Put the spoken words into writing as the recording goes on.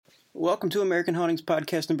Welcome to American Hauntings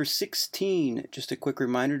Podcast number 16. Just a quick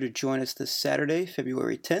reminder to join us this Saturday,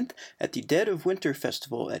 February 10th, at the Dead of Winter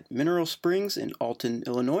Festival at Mineral Springs in Alton,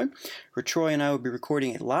 Illinois, where Troy and I will be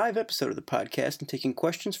recording a live episode of the podcast and taking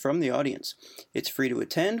questions from the audience. It's free to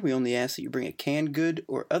attend. We only ask that you bring a canned good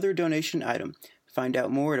or other donation item. Find out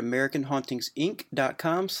more at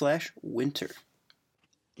AmericanHauntingsInc.com/winter.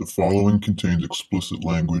 The following contains explicit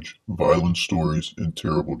language, violent stories, and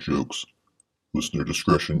terrible jokes. Listener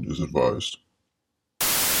discretion is advised.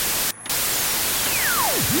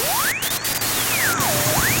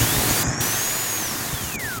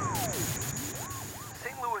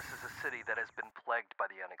 St. Louis is a city that has been plagued by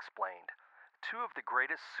the unexplained. Two of the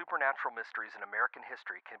greatest supernatural mysteries in American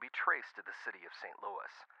history can be traced to the city of St. Louis.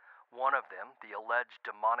 One of them, the alleged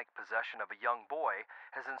demonic possession of a young boy,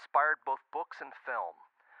 has inspired both books and film,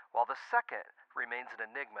 while the second remains an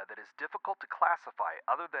enigma that is difficult to classify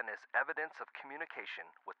other than as evidence of communication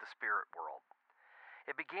with the spirit world.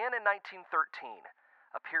 It began in 1913,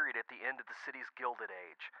 a period at the end of the city's Gilded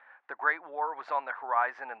Age. The Great War was on the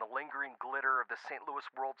horizon and the lingering glitter of the St. Louis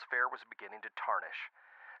World's Fair was beginning to tarnish.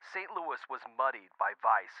 St. Louis was muddied by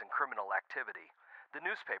vice and criminal activity. The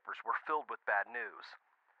newspapers were filled with bad news.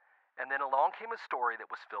 And then along came a story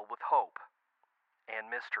that was filled with hope and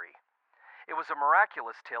mystery. It was a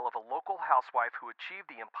miraculous tale of a local housewife who achieved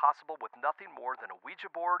the impossible with nothing more than a Ouija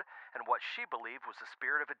board and what she believed was the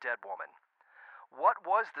spirit of a dead woman. What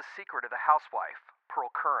was the secret of the housewife, Pearl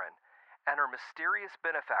Curran, and her mysterious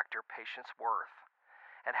benefactor, Patience Worth?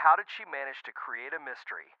 And how did she manage to create a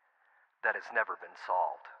mystery that has never been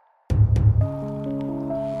solved?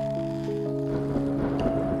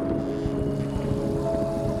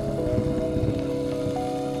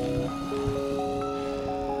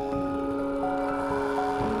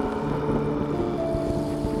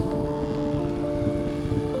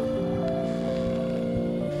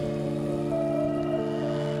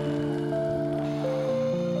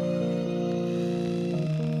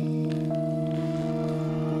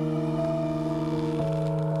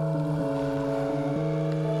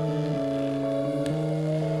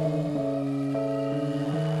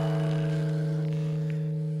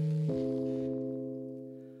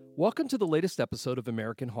 Welcome to the latest episode of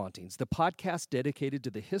American Hauntings, the podcast dedicated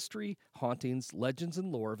to the history, hauntings, legends,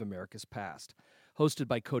 and lore of America's past. Hosted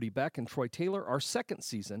by Cody Beck and Troy Taylor, our second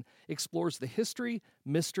season explores the history,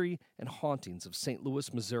 mystery, and hauntings of St.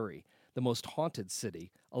 Louis, Missouri, the most haunted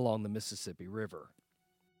city along the Mississippi River.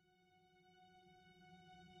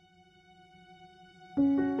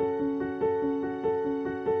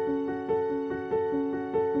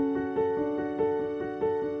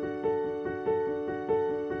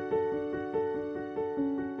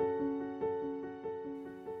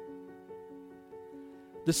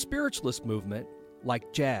 The spiritualist movement,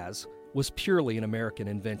 like jazz, was purely an American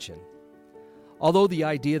invention. Although the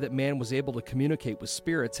idea that man was able to communicate with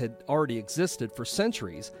spirits had already existed for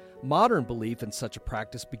centuries, modern belief in such a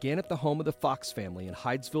practice began at the home of the Fox family in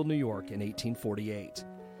Hydesville, New York in 1848.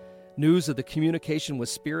 News of the communication with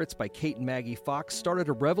spirits by Kate and Maggie Fox started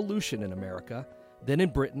a revolution in America, then in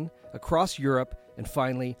Britain, across Europe, and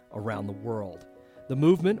finally around the world. The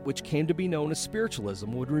movement, which came to be known as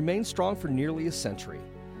spiritualism, would remain strong for nearly a century.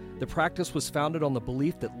 The practice was founded on the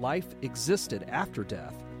belief that life existed after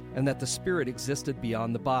death and that the spirit existed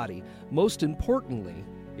beyond the body. Most importantly,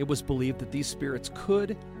 it was believed that these spirits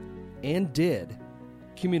could and did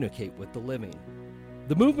communicate with the living.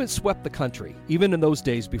 The movement swept the country, even in those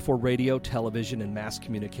days before radio, television, and mass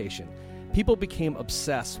communication. People became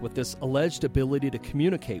obsessed with this alleged ability to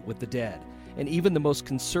communicate with the dead, and even the most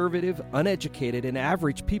conservative, uneducated, and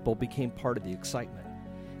average people became part of the excitement.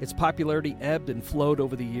 Its popularity ebbed and flowed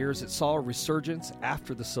over the years. It saw a resurgence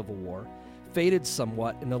after the Civil War, faded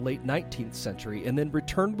somewhat in the late 19th century, and then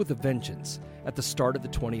returned with a vengeance at the start of the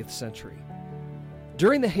 20th century.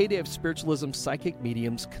 During the heyday of spiritualism, psychic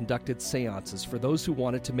mediums conducted seances for those who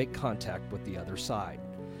wanted to make contact with the other side.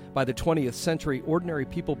 By the 20th century, ordinary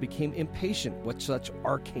people became impatient with such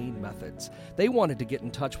arcane methods. They wanted to get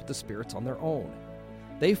in touch with the spirits on their own.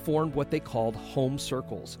 They formed what they called home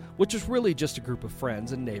circles, which was really just a group of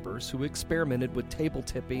friends and neighbors who experimented with table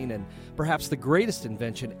tipping and perhaps the greatest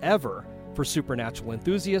invention ever for supernatural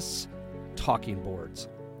enthusiasts, talking boards.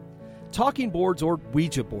 Talking boards, or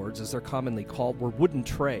Ouija boards as they're commonly called, were wooden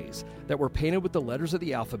trays that were painted with the letters of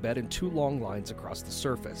the alphabet in two long lines across the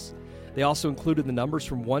surface. They also included the numbers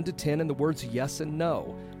from 1 to 10 and the words yes and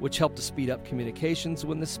no, which helped to speed up communications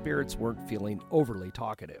when the spirits weren't feeling overly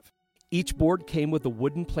talkative. Each board came with a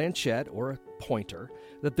wooden planchette, or a pointer,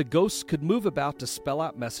 that the ghosts could move about to spell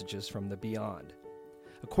out messages from the beyond.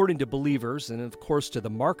 According to believers, and of course to the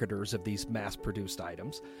marketers of these mass-produced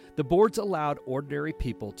items, the boards allowed ordinary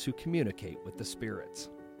people to communicate with the spirits.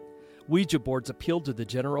 Ouija boards appealed to the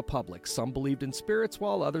general public. Some believed in spirits,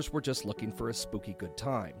 while others were just looking for a spooky good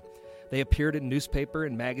time. They appeared in newspaper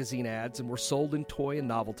and magazine ads and were sold in toy and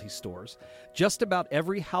novelty stores. Just about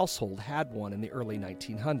every household had one in the early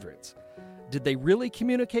 1900s. Did they really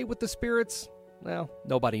communicate with the spirits? Well,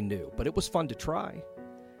 nobody knew, but it was fun to try.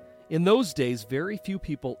 In those days, very few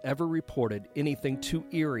people ever reported anything too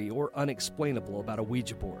eerie or unexplainable about a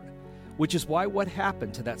Ouija board, which is why what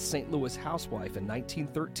happened to that St. Louis housewife in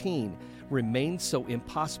 1913 remains so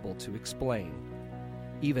impossible to explain,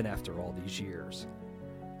 even after all these years.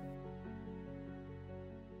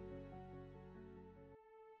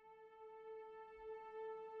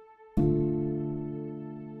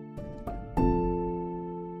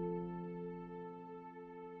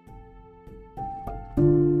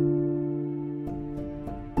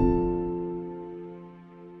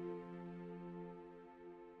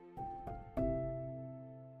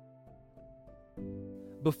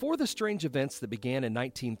 Before the strange events that began in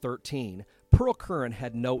 1913, Pearl Curran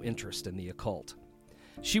had no interest in the occult.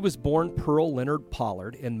 She was born Pearl Leonard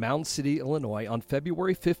Pollard in Mound City, Illinois on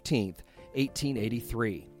February 15,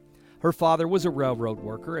 1883. Her father was a railroad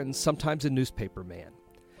worker and sometimes a newspaper man.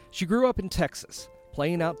 She grew up in Texas,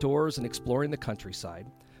 playing outdoors and exploring the countryside.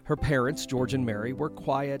 Her parents, George and Mary, were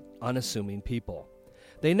quiet, unassuming people.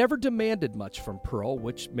 They never demanded much from Pearl,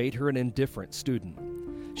 which made her an indifferent student.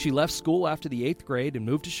 She left school after the 8th grade and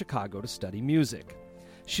moved to Chicago to study music.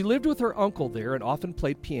 She lived with her uncle there and often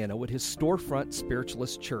played piano at his storefront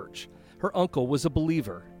spiritualist church. Her uncle was a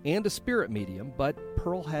believer and a spirit medium, but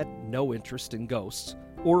Pearl had no interest in ghosts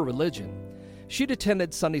or religion. She'd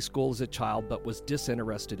attended Sunday school as a child but was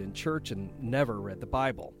disinterested in church and never read the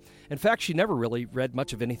Bible. In fact, she never really read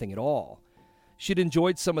much of anything at all. She'd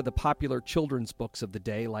enjoyed some of the popular children's books of the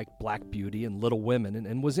day like Black Beauty and Little Women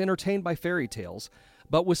and was entertained by fairy tales,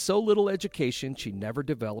 but with so little education, she never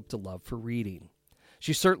developed a love for reading.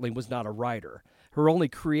 She certainly was not a writer. Her only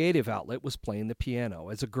creative outlet was playing the piano.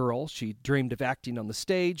 As a girl, she dreamed of acting on the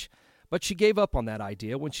stage, but she gave up on that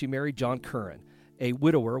idea when she married John Curran, a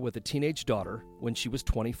widower with a teenage daughter, when she was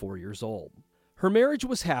 24 years old. Her marriage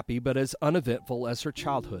was happy, but as uneventful as her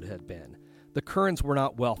childhood had been. The Currans were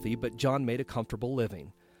not wealthy, but John made a comfortable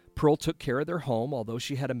living. Pearl took care of their home, although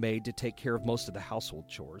she had a maid to take care of most of the household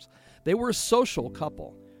chores. They were a social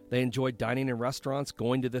couple. They enjoyed dining in restaurants,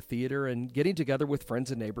 going to the theater, and getting together with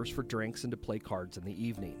friends and neighbors for drinks and to play cards in the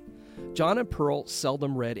evening. John and Pearl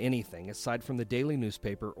seldom read anything aside from the daily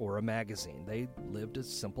newspaper or a magazine. They lived a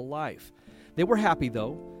simple life. They were happy,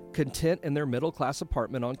 though, content in their middle-class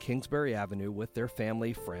apartment on Kingsbury Avenue with their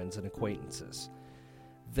family, friends, and acquaintances.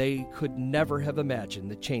 They could never have imagined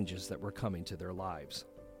the changes that were coming to their lives.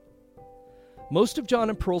 Most of John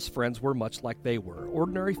and Pearl's friends were much like they were,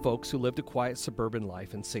 ordinary folks who lived a quiet suburban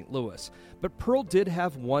life in St. Louis. But Pearl did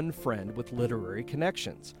have one friend with literary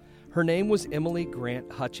connections. Her name was Emily Grant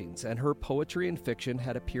Hutchings, and her poetry and fiction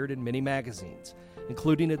had appeared in many magazines,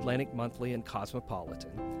 including Atlantic Monthly and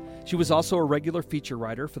Cosmopolitan. She was also a regular feature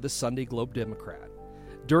writer for the Sunday Globe Democrat.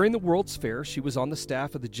 During the World's Fair, she was on the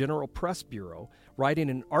staff of the General Press Bureau, writing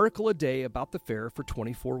an article a day about the fair for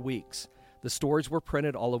 24 weeks. The stories were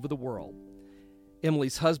printed all over the world.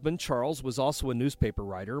 Emily's husband, Charles, was also a newspaper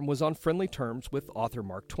writer and was on friendly terms with author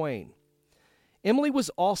Mark Twain. Emily was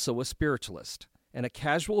also a spiritualist, and a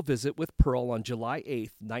casual visit with Pearl on July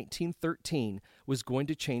 8, 1913, was going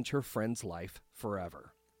to change her friend's life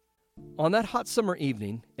forever. On that hot summer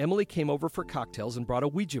evening, Emily came over for cocktails and brought a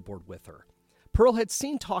Ouija board with her. Pearl had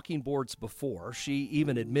seen talking boards before. She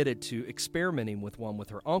even admitted to experimenting with one with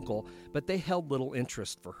her uncle, but they held little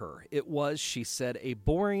interest for her. It was, she said, a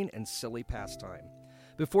boring and silly pastime.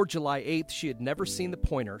 Before July 8th, she had never seen the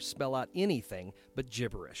pointer spell out anything but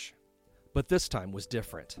gibberish. But this time was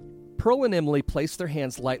different. Pearl and Emily placed their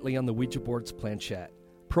hands lightly on the Ouija board's planchette.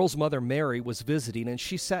 Pearl's mother, Mary, was visiting, and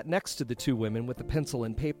she sat next to the two women with a pencil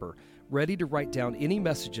and paper, ready to write down any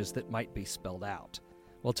messages that might be spelled out.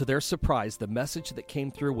 Well, to their surprise, the message that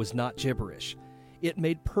came through was not gibberish. It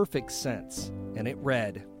made perfect sense, and it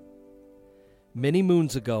read, "Many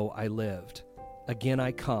moons ago I lived. Again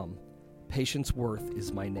I come. Patience Worth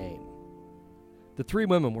is my name." The three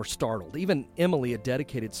women were startled. Even Emily, a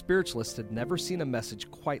dedicated spiritualist, had never seen a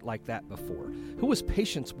message quite like that before. Who was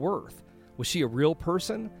Patience Worth? Was she a real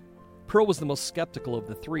person? Pearl was the most skeptical of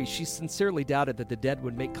the three. She sincerely doubted that the dead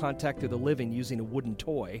would make contact with the living using a wooden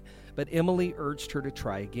toy, but Emily urged her to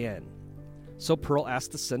try again. So Pearl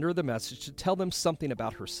asked the sender of the message to tell them something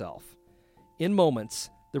about herself. In moments,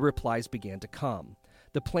 the replies began to come.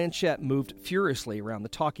 the planchette moved furiously around the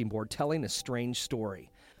talking board, telling a strange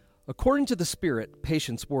story. According to the spirit,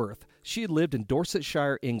 Patience Worth, she had lived in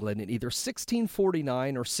Dorsetshire, England in either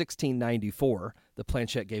 1649 or 1694, the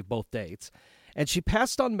planchette gave both dates, and she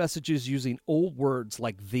passed on messages using old words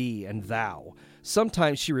like thee and thou.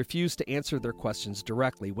 Sometimes she refused to answer their questions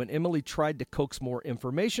directly. When Emily tried to coax more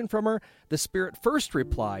information from her, the spirit first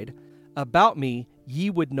replied, "About me ye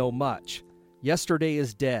would know much. Yesterday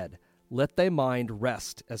is dead. Let thy mind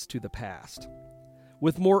rest as to the past."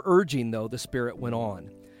 With more urging, though, the spirit went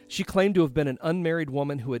on. She claimed to have been an unmarried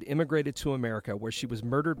woman who had immigrated to America, where she was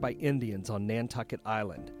murdered by Indians on Nantucket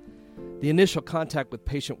Island. The initial contact with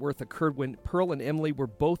Patient Worth occurred when Pearl and Emily were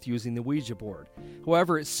both using the Ouija board.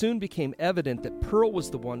 However, it soon became evident that Pearl was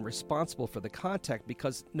the one responsible for the contact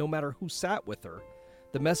because no matter who sat with her,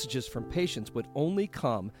 the messages from Patience would only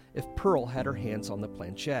come if Pearl had her hands on the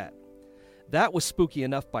planchette. That was spooky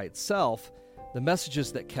enough by itself. The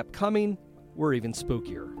messages that kept coming were even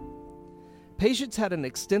spookier. Patience had an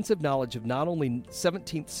extensive knowledge of not only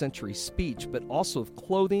 17th century speech, but also of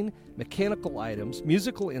clothing, mechanical items,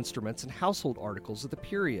 musical instruments, and household articles of the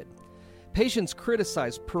period. Patience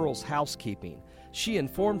criticized Pearl's housekeeping. She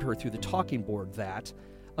informed her through the talking board that,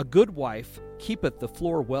 "A good wife keepeth the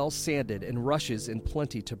floor well sanded and rushes in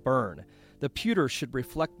plenty to burn. The pewter should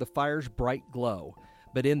reflect the fire's bright glow.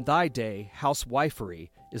 But in thy day,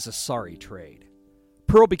 housewifery is a sorry trade."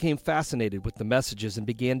 Pearl became fascinated with the messages and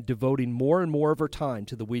began devoting more and more of her time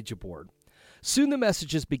to the Ouija board. Soon the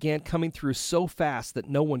messages began coming through so fast that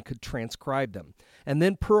no one could transcribe them. And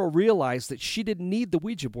then Pearl realized that she didn't need the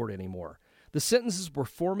Ouija board anymore. The sentences were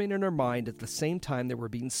forming in her mind at the same time they were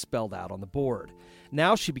being spelled out on the board.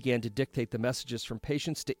 Now she began to dictate the messages from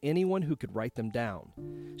Patience to anyone who could write them down.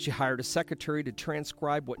 She hired a secretary to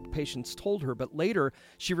transcribe what Patience told her, but later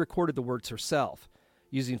she recorded the words herself,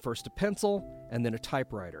 using first a pencil and then a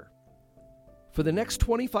typewriter. For the next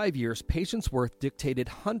 25 years, Patience Worth dictated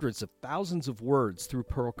hundreds of thousands of words through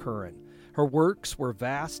Pearl Curran. Her works were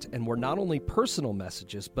vast and were not only personal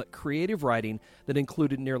messages, but creative writing that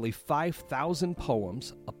included nearly 5,000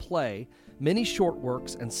 poems, a play, many short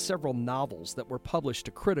works, and several novels that were published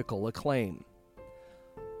to critical acclaim.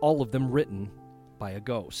 All of them written by a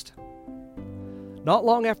ghost. Not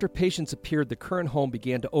long after Patience appeared, the Curran home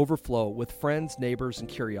began to overflow with friends, neighbors, and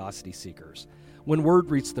curiosity seekers. When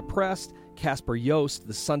word reached the press, Casper Yost,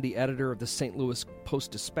 the Sunday editor of the St. Louis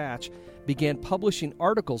Post-Dispatch, began publishing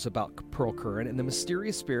articles about Pearl Curran and the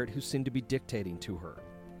mysterious spirit who seemed to be dictating to her.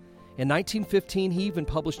 In 1915, he even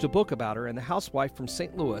published a book about her, and the housewife from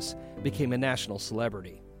St. Louis became a national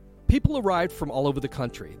celebrity. People arrived from all over the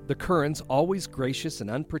country. The Currans, always gracious and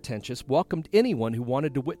unpretentious, welcomed anyone who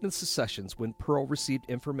wanted to witness the sessions when Pearl received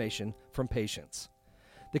information from Patience.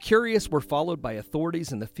 The curious were followed by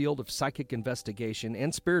authorities in the field of psychic investigation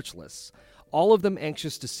and spiritualists, all of them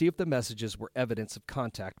anxious to see if the messages were evidence of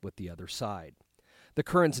contact with the other side. The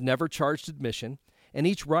Currans never charged admission, and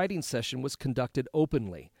each writing session was conducted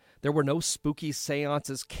openly. There were no spooky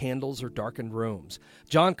seances, candles, or darkened rooms.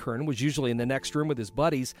 John Curran was usually in the next room with his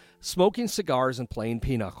buddies, smoking cigars and playing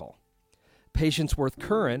pinochle. Patience Worth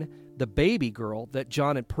Curran, the baby girl that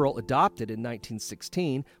John and Pearl adopted in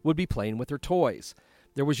 1916, would be playing with her toys.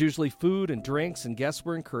 There was usually food and drinks, and guests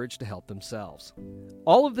were encouraged to help themselves.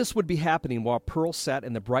 All of this would be happening while Pearl sat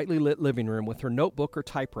in the brightly lit living room with her notebook or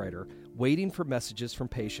typewriter, waiting for messages from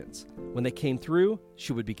Patience. When they came through,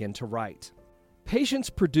 she would begin to write. Patience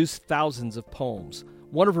produced thousands of poems.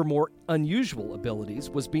 One of her more unusual abilities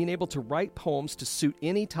was being able to write poems to suit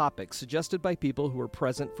any topic suggested by people who were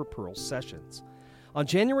present for Pearl's sessions. On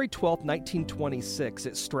January 12, 1926,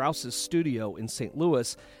 at Strauss's studio in St.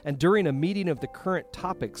 Louis, and during a meeting of the Current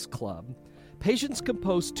Topics Club, Patience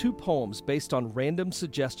composed 2 poems based on random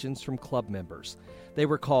suggestions from club members. They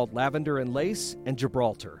were called Lavender and Lace and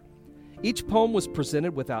Gibraltar. Each poem was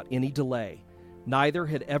presented without any delay. Neither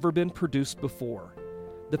had ever been produced before.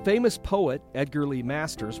 The famous poet, Edgar Lee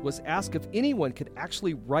Masters, was asked if anyone could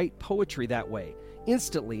actually write poetry that way,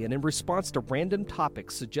 instantly and in response to random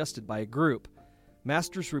topics suggested by a group.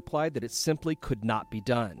 Masters replied that it simply could not be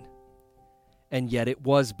done. And yet it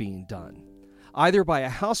was being done, either by a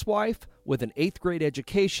housewife with an 8th grade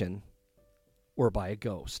education or by a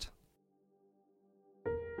ghost.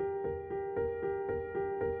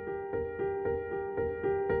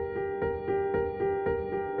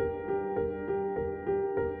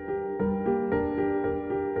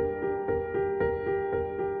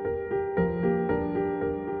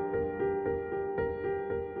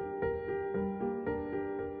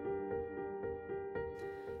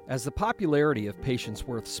 As the popularity of Patience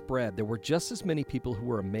Worth spread, there were just as many people who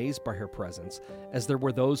were amazed by her presence as there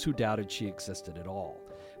were those who doubted she existed at all.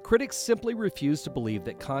 Critics simply refused to believe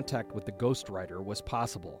that contact with the ghostwriter was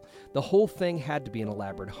possible. The whole thing had to be an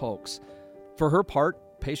elaborate hoax. For her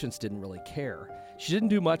part, Patience didn't really care. She didn't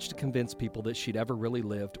do much to convince people that she'd ever really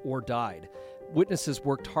lived or died. Witnesses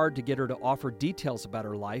worked hard to get her to offer details about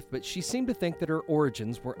her life, but she seemed to think that her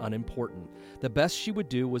origins were unimportant. The best she would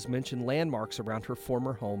do was mention landmarks around her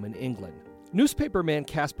former home in England. Newspaperman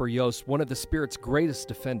Caspar Yost, one of the spirit's greatest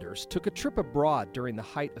defenders, took a trip abroad during the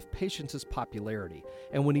height of Patience's popularity,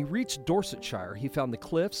 and when he reached Dorsetshire, he found the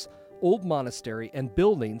cliffs, old monastery, and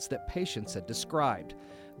buildings that Patience had described.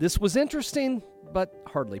 This was interesting, but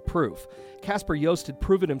hardly proof. Caspar Yost had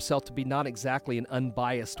proven himself to be not exactly an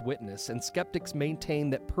unbiased witness, and skeptics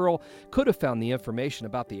maintained that Pearl could have found the information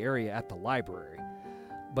about the area at the library.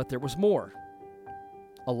 But there was more.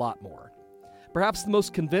 A lot more. Perhaps the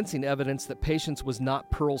most convincing evidence that Patience was not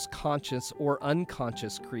Pearl's conscious or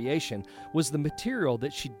unconscious creation was the material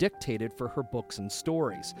that she dictated for her books and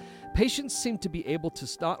stories. Patience seemed to be able to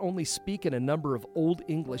not only speak in a number of Old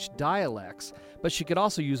English dialects, but she could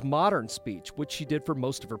also use modern speech, which she did for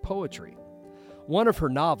most of her poetry. One of her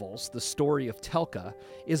novels, The Story of Telka,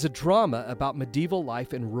 is a drama about medieval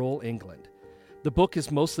life in rural England. The book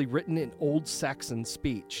is mostly written in Old Saxon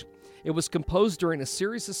speech. It was composed during a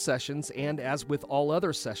series of sessions, and as with all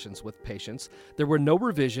other sessions with Patience, there were no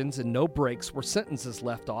revisions and no breaks where sentences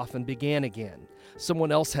left off and began again.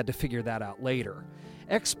 Someone else had to figure that out later.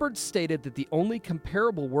 Experts stated that the only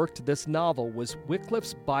comparable work to this novel was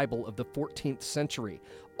Wycliffe's Bible of the 14th century,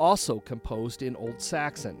 also composed in Old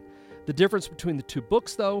Saxon. The difference between the two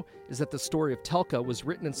books, though, is that The Story of Telka was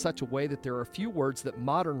written in such a way that there are a few words that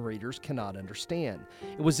modern readers cannot understand.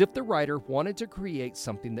 It was as if the writer wanted to create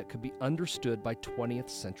something that could be understood by 20th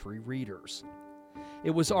century readers. It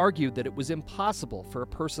was argued that it was impossible for a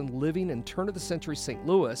person living in turn-of-the-century St.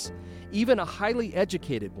 Louis, even a highly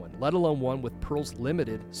educated one, let alone one with Pearl's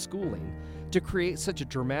limited schooling, to create such a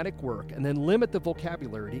dramatic work and then limit the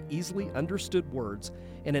vocabulary to easily understood words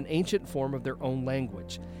in an ancient form of their own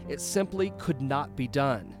language. It simply could not be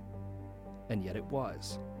done. And yet it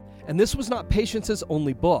was. And this was not Patience's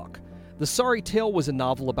only book. The Sorry Tale was a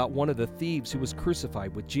novel about one of the thieves who was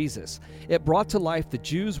crucified with Jesus. It brought to life the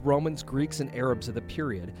Jews, Romans, Greeks, and Arabs of the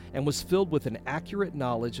period and was filled with an accurate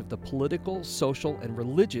knowledge of the political, social, and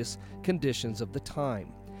religious conditions of the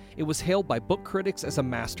time. It was hailed by book critics as a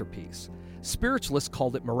masterpiece. Spiritualists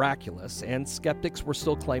called it miraculous, and skeptics were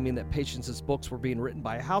still claiming that Patience's books were being written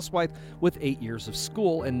by a housewife with 8 years of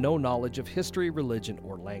school and no knowledge of history, religion,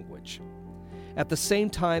 or language. At the same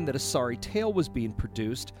time that A Sorry Tale was being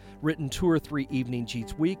produced, written 2 or 3 evenings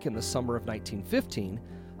each week in the summer of 1915,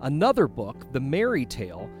 another book, The Merry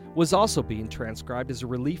Tale, was also being transcribed as a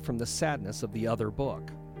relief from the sadness of the other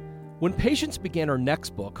book. When Patience began her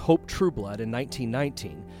next book, Hope Trueblood, in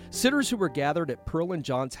 1919, sitters who were gathered at Pearl and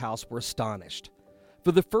John's house were astonished.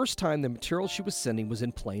 For the first time, the material she was sending was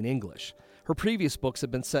in plain English. Her previous books had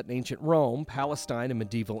been set in ancient Rome, Palestine, and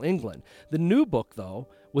medieval England. The new book, though,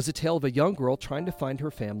 was a tale of a young girl trying to find her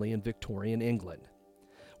family in Victorian England.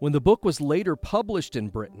 When the book was later published in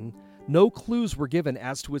Britain, no clues were given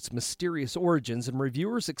as to its mysterious origins, and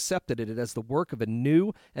reviewers accepted it as the work of a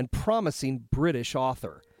new and promising British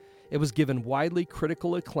author. It was given widely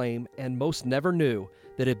critical acclaim, and most never knew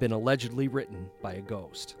that it had been allegedly written by a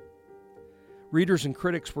ghost. Readers and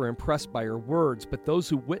critics were impressed by her words, but those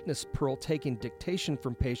who witnessed Pearl taking dictation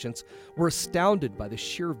from Patience were astounded by the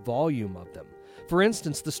sheer volume of them. For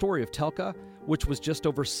instance, The Story of Telka, which was just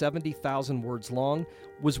over 70,000 words long,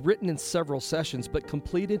 was written in several sessions but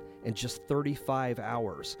completed in just 35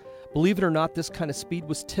 hours. Believe it or not, this kind of speed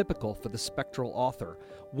was typical for the spectral author.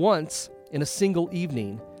 Once, in a single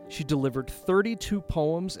evening, she delivered 32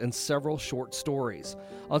 poems and several short stories.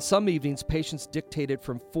 On some evenings, Patience dictated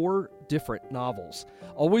from 4 different novels,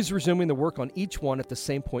 always resuming the work on each one at the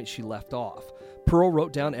same point she left off. Pearl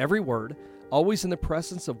wrote down every word, always in the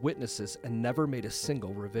presence of witnesses, and never made a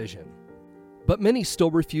single revision. But many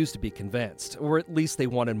still refused to be convinced, or at least they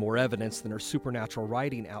wanted more evidence than her supernatural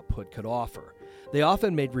writing output could offer. They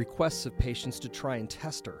often made requests of Patience to try and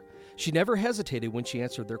test her. She never hesitated when she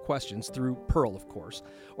answered their questions, through Pearl, of course,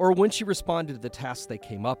 or when she responded to the tasks they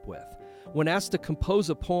came up with. When asked to compose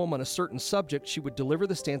a poem on a certain subject, she would deliver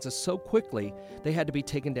the stanzas so quickly they had to be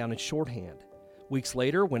taken down in shorthand. Weeks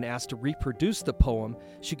later, when asked to reproduce the poem,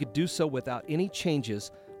 she could do so without any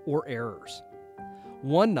changes or errors.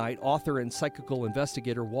 One night, author and psychical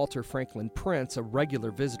investigator Walter Franklin Prince, a regular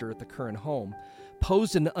visitor at the current home,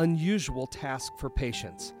 posed an unusual task for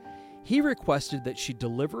Patience. He requested that she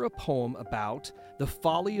deliver a poem about the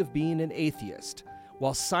folly of being an atheist,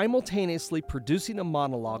 while simultaneously producing a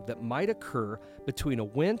monologue that might occur between a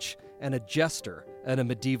wench and a jester at a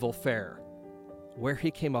medieval fair. Where he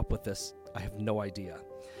came up with this, I have no idea.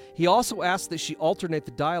 He also asked that she alternate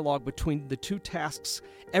the dialogue between the two tasks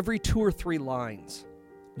every 2 or 3 lines.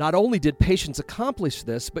 Not only did Patience accomplish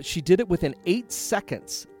this, but she did it within 8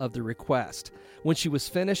 seconds of the request. When she was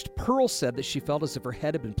finished, Pearl said that she felt as if her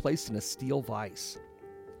head had been placed in a steel vise.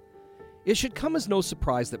 It should come as no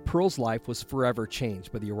surprise that Pearl's life was forever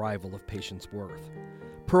changed by the arrival of Patience Worth.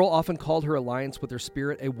 Pearl often called her alliance with her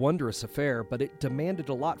spirit a wondrous affair, but it demanded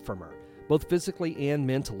a lot from her, both physically and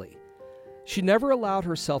mentally. She never allowed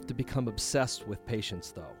herself to become obsessed with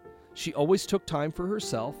Patience, though. She always took time for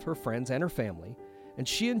herself, her friends, and her family, and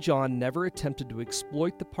she and John never attempted to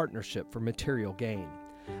exploit the partnership for material gain.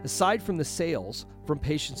 Aside from the sales from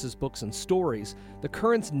Patience's books and stories, the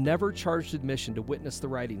Currans never charged admission to witness the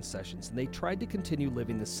writing sessions, and they tried to continue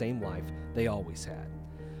living the same life they always had.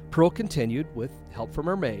 Pearl continued, with help from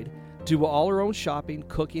her maid, to do all her own shopping,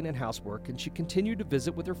 cooking, and housework, and she continued to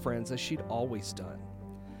visit with her friends as she'd always done.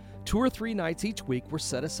 2 or 3 nights each week were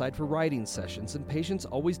set aside for writing sessions, and Patience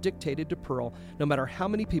always dictated to Pearl no matter how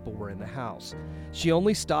many people were in the house. She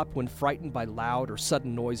only stopped when frightened by loud or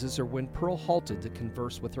sudden noises or when Pearl halted to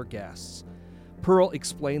converse with her guests. Pearl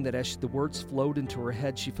explained that as the words flowed into her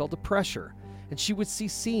head, she felt a pressure, and she would see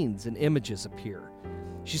scenes and images appear.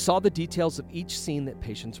 She saw the details of each scene that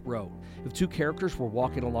Patience wrote. If 2 characters were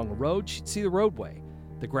walking along a road, she'd see the roadway,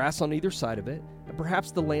 the grass on either side of it, and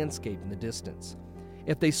perhaps the landscape in the distance.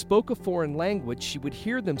 If they spoke a foreign language, she would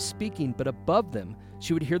hear them speaking, but above them,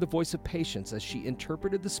 she would hear the voice of Patience as she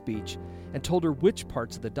interpreted the speech and told her which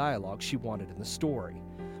parts of the dialogue she wanted in the story.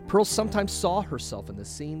 Pearl sometimes saw herself in the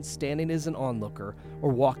scene, standing as an onlooker or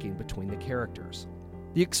walking between the characters.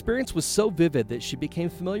 The experience was so vivid that she became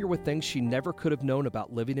familiar with things she never could have known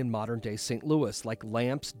about living in modern-day St. Louis, like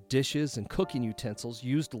lamps, dishes, and cooking utensils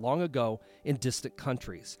used long ago in distant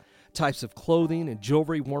countries, types of clothing and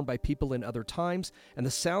jewelry worn by people in other times, and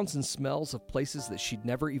the sounds and smells of places that she'd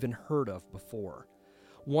never even heard of before.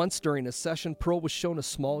 Once during a session, Pearl was shown a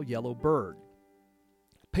small yellow bird.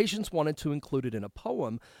 Patience wanted to include it in a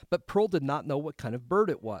poem, but Pearl did not know what kind of bird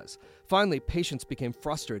it was. Finally, Patience became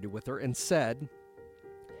frustrated with her and said,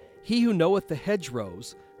 "He who knoweth the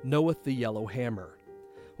hedgerows knoweth the yellow hammer."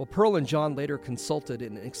 Well, Pearl and John later consulted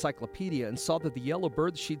an encyclopedia and saw that the yellow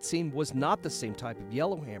bird she'd seen was not the same type of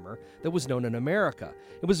yellowhammer that was known in America.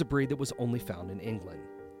 It was a breed that was only found in England.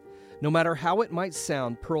 No matter how it might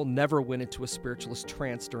sound, Pearl never went into a spiritualist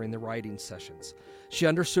trance during the writing sessions. She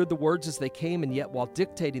understood the words as they came, and yet while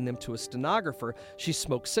dictating them to a stenographer, she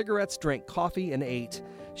smoked cigarettes, drank coffee, and ate.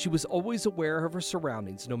 She was always aware of her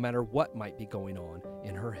surroundings, no matter what might be going on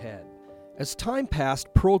in her head. As time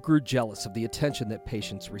passed, Pearl grew jealous of the attention that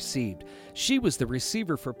Patience received. She was the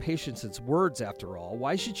receiver for Patience's words, after all.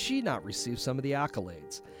 Why should she not receive some of the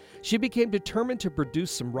accolades? She became determined to produce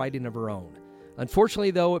some writing of her own.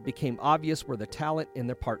 Unfortunately, though, it became obvious where the talent in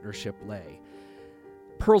their partnership lay.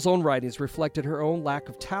 Pearl's own writings reflected her own lack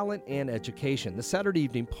of talent and education. The Saturday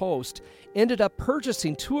Evening Post ended up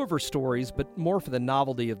purchasing 2 of her stories, but more for the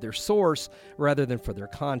novelty of their source rather than for their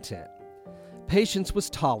content. Patience was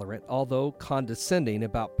tolerant, although condescending,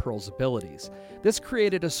 about Pearl's abilities. This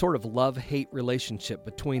created a sort of love-hate relationship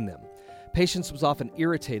between them. Patience was often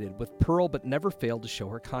irritated with Pearl, but never failed to show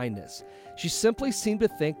her kindness. She simply seemed to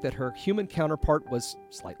think that her human counterpart was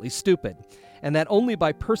slightly stupid, and that only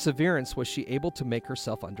by perseverance was she able to make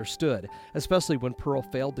herself understood, especially when Pearl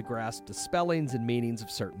failed to grasp the spellings and meanings of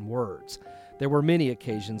certain words. There were many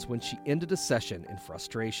occasions when she ended a session in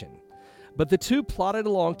frustration. But the two plodded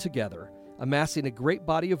along together, amassing a great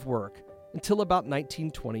body of work until about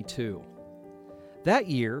 1922. That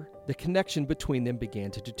year, the connection between them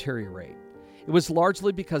began to deteriorate. It was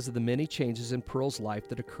largely because of the many changes in Pearl's life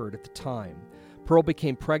that occurred at the time. Pearl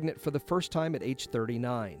became pregnant for the first time at age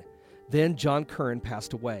 39. Then John Curran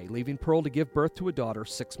passed away, leaving Pearl to give birth to a daughter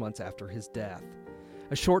 6 months after his death.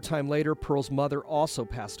 A short time later, Pearl's mother also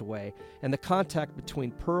passed away, and the contact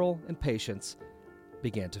between Pearl and Patience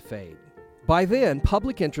began to fade. By then,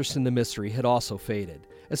 public interest in the mystery had also faded,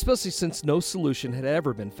 especially since no solution had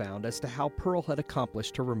ever been found as to how Pearl had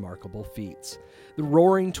accomplished her remarkable feats. The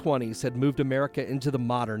Roaring '20s had moved America into the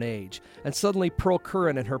modern age, and suddenly Pearl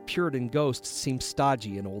Curran and her Puritan ghosts seemed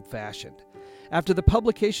stodgy and old-fashioned. After the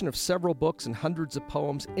publication of several books and hundreds of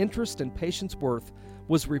poems, interest in Patience Worth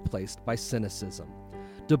was replaced by cynicism.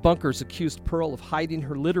 Debunkers accused Pearl of hiding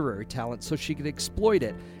her literary talent so she could exploit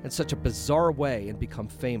it in such a bizarre way and become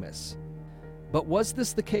famous. But was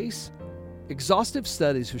this the case? Exhaustive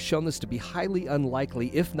studies have shown this to be highly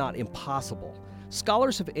unlikely, if not impossible.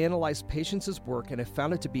 Scholars have analyzed Patience's work and have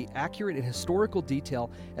found it to be accurate in historical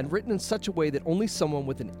detail and written in such a way that only someone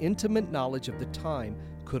with an intimate knowledge of the time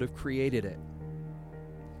could have created it.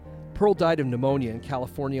 Pearl died of pneumonia in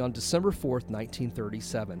California on December 4th,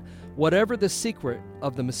 1937. Whatever the secret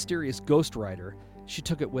of the mysterious ghostwriter, she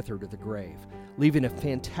took it with her to the grave, leaving a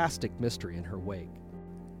fantastic mystery in her wake.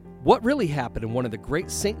 What really happened in one of the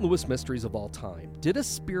great St. Louis mysteries of all time? Did a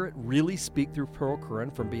spirit really speak through Pearl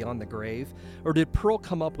Curran from beyond the grave? Or did Pearl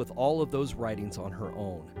come up with all of those writings on her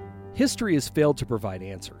own? History has failed to provide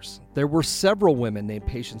answers. There were several women named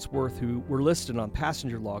Patience Worth who were listed on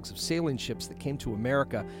passenger logs of sailing ships that came to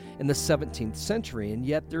America in the 17th century, and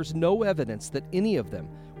yet there's no evidence that any of them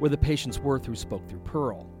were the Patience Worth who spoke through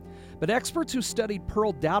Pearl. But experts who studied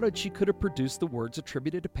Pearl doubted she could have produced the words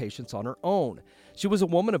attributed to Patience on her own. She was a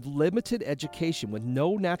woman of limited education with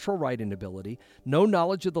no natural writing ability, no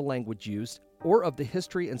knowledge of the language used, or of the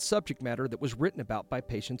history and subject matter that was written about by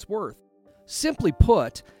Patience Worth. Simply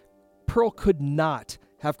put, Pearl could not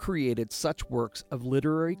have created such works of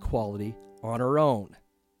literary quality on her own.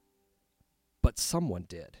 But someone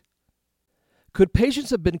did. Could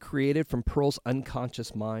Patience have been created from Pearl's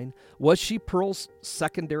unconscious mind? Was she Pearl's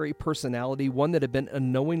secondary personality, one that had been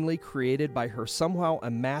unknowingly created by her somehow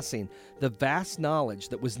amassing the vast knowledge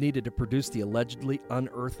that was needed to produce the allegedly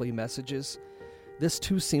unearthly messages? This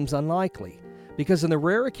too seems unlikely, because in the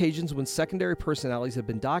rare occasions when secondary personalities have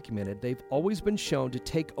been documented, they've always been shown to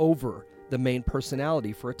take over the main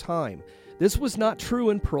personality for a time. This was not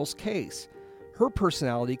true in Pearl's case. Her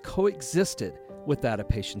personality coexisted with that of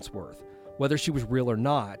Patience Worth, whether she was real or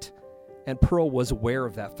not, and Pearl was aware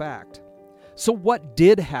of that fact. So what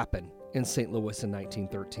did happen in St. Louis in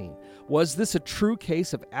 1913? Was this a true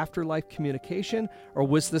case of afterlife communication, or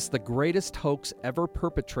was this the greatest hoax ever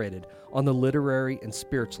perpetrated on the literary and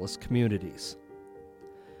spiritualist communities?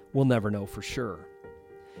 We'll never know for sure.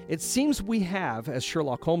 It seems we have, as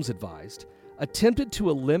Sherlock Holmes advised, attempted to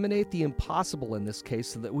eliminate the impossible in this case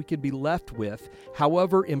so that we could be left with,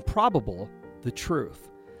 however improbable, the truth.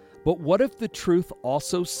 But what if the truth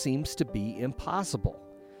also seems to be impossible?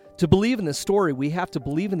 To believe in this story, we have to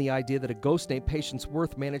believe in the idea that a ghost named Patience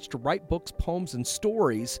Worth managed to write books, poems, and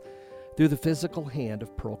stories through the physical hand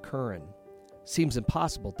of Pearl Curran. Seems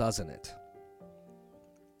impossible, doesn't it?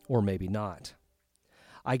 Or maybe not.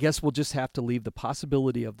 I guess we'll just have to leave the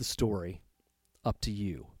possibility of the story up to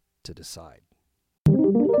you to decide.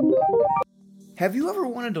 Have you ever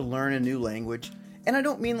wanted to learn a new language? And I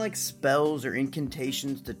don't mean like spells or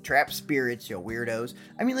incantations to trap spirits, you weirdos.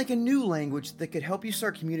 I mean like a new language that could help you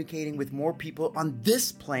start communicating with more people on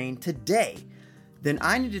this plane today. Then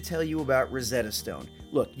I need to tell you about Rosetta Stone.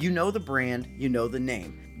 Look, you know the brand, you know the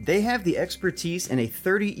name. They have the expertise and a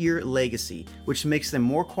 30-year legacy, which makes them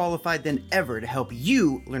more qualified than ever to help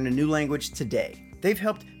you learn a new language today. They've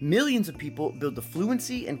helped millions of people build the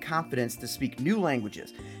fluency and confidence to speak new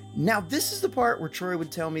languages. Now, this is the part where Troy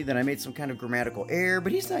would tell me that I made some kind of grammatical error,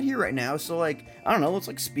 but he's not here right now, so I don't know, it's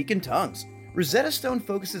like speaking tongues. Rosetta Stone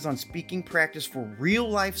focuses on speaking practice for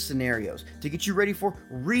real-life scenarios to get you ready for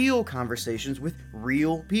real conversations with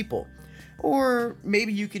real people. Or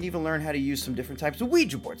maybe you can even learn how to use some different types of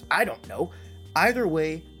Ouija boards. I don't know. Either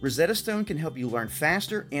way, Rosetta Stone can help you learn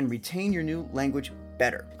faster and retain your new language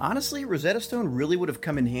better. Honestly, Rosetta Stone really would have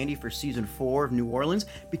come in handy for season 4 of New Orleans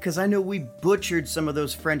because I know we butchered some of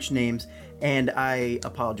those French names, and I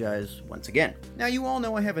apologize once again. Now, you all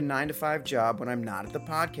know I have a 9-to-5 job when I'm not at the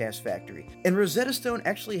podcast factory, and Rosetta Stone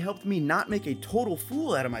actually helped me not make a total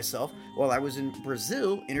fool out of myself while I was in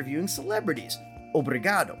Brazil interviewing celebrities.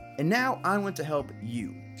 Obrigado. And now I want to help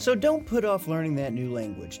you. So don't put off learning that new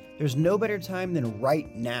language. There's no better time than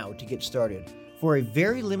right now to get started. For a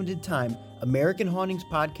very limited time, American Hauntings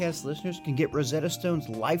podcast listeners can get Rosetta Stone's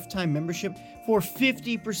lifetime membership for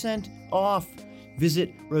 50% off.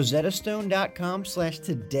 Visit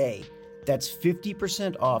rosettastone.com/today. That's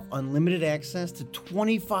 50% off unlimited access to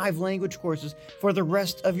 25 language courses for the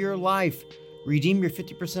rest of your life. Redeem your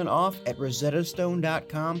 50% off at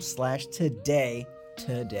rosettastone.com/today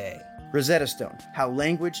today. Rosetta Stone, how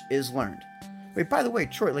language is learned. Wait, by the way,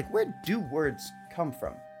 Troy, where do words come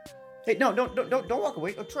from? Hey, no, don't walk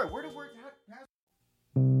away. Oh, Troy, where do words...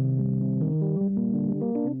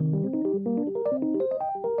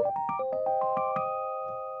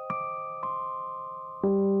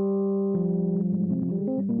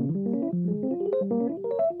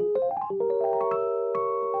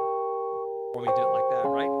 Want me to do it like that,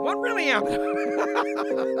 right? What really happened?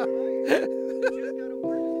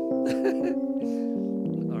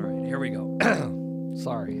 All right, here we go.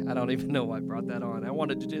 Sorry, I don't even know why I brought that on. I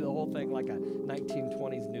wanted to do the whole thing like a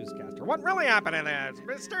 1920s newscaster. What really happened in this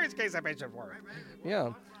mysterious case of Agent War?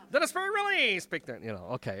 Yeah. Dennis Ferry really speak there.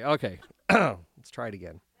 Okay. Let's try it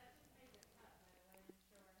again.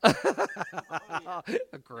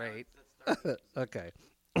 Great. Okay.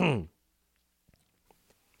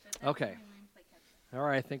 Okay. All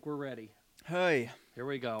right, I think we're ready. Hey, Here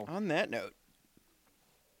we go. on that note.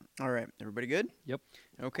 All right, everybody good? Yep.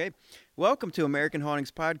 Okay. Welcome to American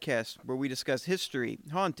Hauntings Podcast, where we discuss history,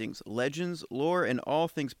 hauntings, legends, lore, and all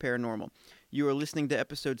things paranormal. You are listening to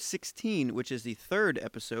episode 16, which is the third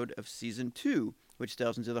episode of season 2, which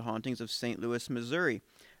delves into the hauntings of St. Louis, Missouri.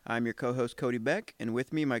 I'm your co-host, Cody Beck, and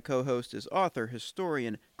with me, my co-host is author,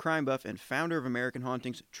 historian, crime buff, and founder of American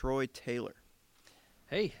Hauntings, Troy Taylor.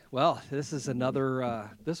 Hey, well, this is another.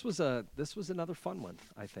 This was another fun one,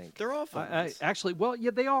 I think. They're all fun ones. Actually, well,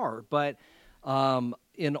 yeah, they are. But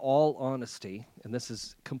in all honesty, and this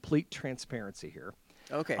is complete transparency here,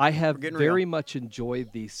 Okay. I have we're getting very real. much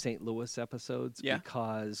enjoyed the St. Louis episodes Yeah.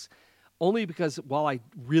 because while I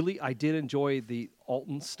did enjoy the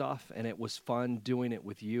Alton stuff, and it was fun doing it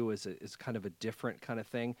with you as kind of a different kind of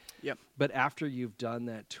thing. Yep. But after you've done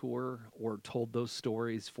that tour or told those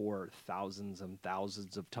stories for thousands and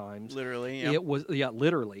thousands of times, Literally, yeah. it was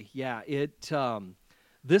literally, yeah.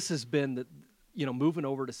 This has been moving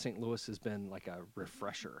over to St. Louis has been like a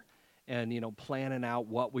refresher. And, planning out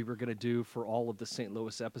what we were going to do for all of the St.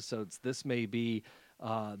 Louis episodes. This may be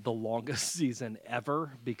the longest season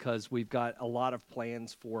ever because we've got a lot of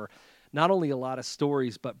plans for not only a lot of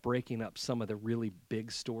stories, but breaking up some of the really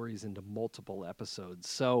big stories into multiple episodes.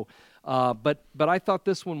 So, but I thought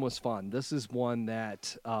this one was fun. This is one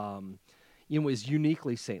that, is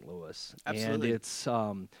uniquely St. Louis. Absolutely. And it's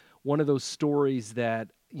one of those stories that,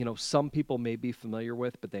 some people may be familiar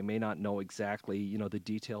with, but they may not know exactly, the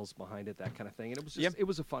details behind it, that kind of thing. And it was just, it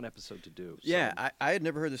was a fun episode to do. So. Yeah, I had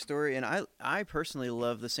never heard the story, and I personally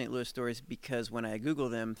love the St. Louis stories because when I Google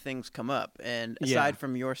them, things come up, and aside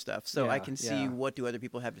from your stuff, so I can see what do other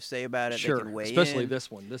people have to say about it. Sure, they can weigh especially in. this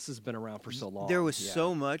one. This has been around for so long. There was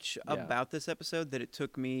so much about this episode that it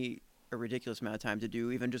took me a ridiculous amount of time to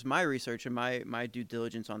do even just my research and my due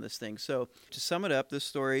diligence on this thing. So to sum it up, this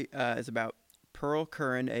story is about Pearl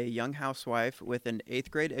Curran, a young housewife with an 8th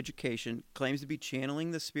grade education, claims to be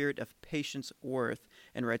channeling the spirit of Patience Worth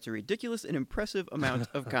and writes a ridiculous and impressive amount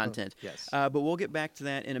of content. Yes. But we'll get back to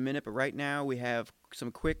that in a minute. But right now we have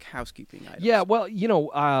some quick housekeeping items. Yeah, well,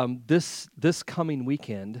 this coming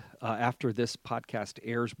weekend, after this podcast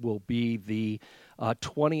airs, will be the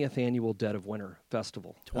 20th annual Dead of Winter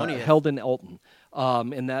Festival, 20th. held in Alton,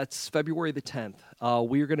 and that's February the 10th.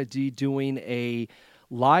 We are going to be doing a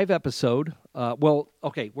live episode. We're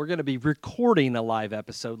going to be recording a live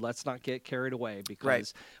episode. Let's not get carried away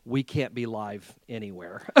because we can't be live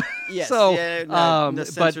anywhere. Yes. So, the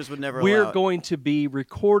censors would never we're allow it. going to be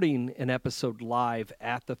recording an episode live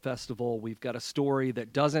at the festival. We've got a story that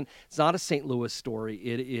it's not a St. Louis story.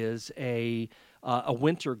 It is a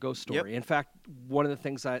winter ghost story. Yep. In fact, one of the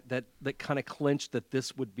things that kind of clinched that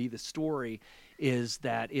this would be the story is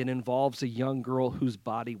that it involves a young girl whose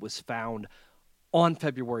body was found on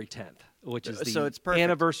February 10th, which is So the it's perfect.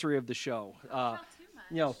 anniversary of the show.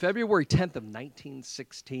 February 10th of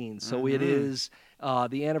 1916. So it is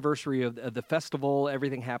the anniversary of the festival.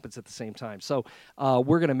 Everything happens at the same time. So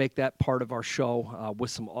we're going to make that part of our show with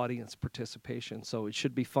some audience participation. So it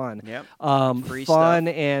should be fun. Yep. Free Fun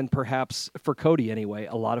stuff. and perhaps, for Cody anyway,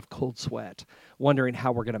 a lot of cold sweat, wondering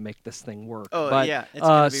how we're going to make this thing work. Oh, but, yeah, it's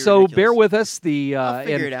gonna be so ridiculous. bear with us. I'll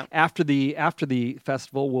figure And it out. after the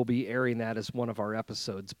festival, we'll be airing that as one of our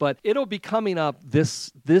episodes. But it'll be coming up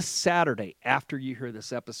this Saturday after you hear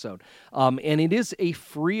this episode. And it is a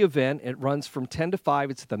free event. It runs from 10 to 5.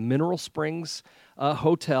 It's at the Mineral Springs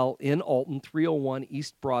Hotel in Alton, 301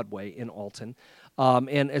 East Broadway in Alton.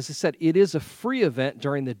 And as I said, it is a free event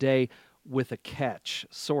during the day with a catch,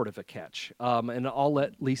 sort of a catch. And I'll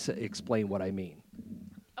let Lisa explain what I mean.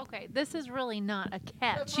 Okay, this is really not a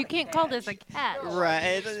catch. You can't call this a catch.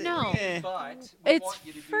 Right. No. But It's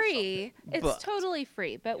free. It's But- totally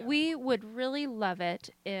free. But we would really love it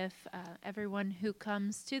if everyone who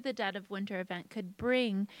comes to the Dead of Winter event could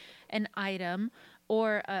bring an item,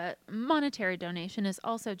 or a monetary donation is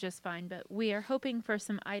also just fine. But we are hoping for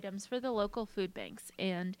some items for the local food banks.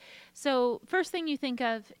 And so first thing you think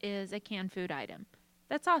of is a canned food item.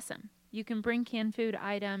 That's awesome. You can bring canned food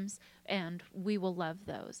items, and we will love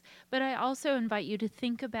those. But I also invite you to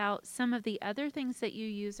think about some of the other things that you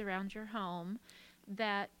use around your home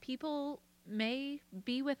that people may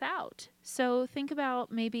be without. So think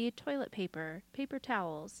about maybe toilet paper, paper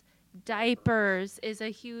towels, Diapers is a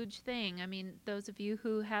huge thing. I mean, those of you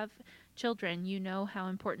who have children, you know how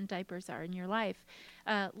important diapers are in your life.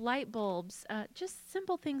 Light bulbs, just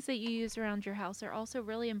simple things that you use around your house are also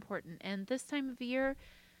really important. And this time of year,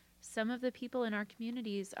 some of the people in our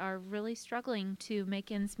communities are really struggling to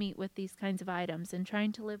make ends meet with these kinds of items and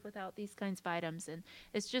trying to live without these kinds of items. And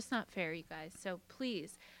it's just not fair, you guys. So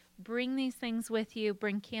please bring these things with you.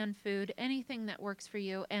 Bring canned food, anything that works for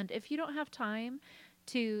you. And if you don't have time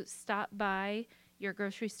to stop by your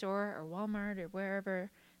grocery store or Walmart or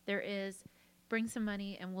wherever there is, bring some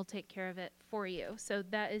money and we'll take care of it for you. So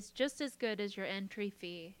that is just as good as your entry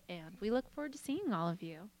fee. And we look forward to seeing all of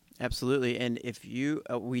you. Absolutely. And if you,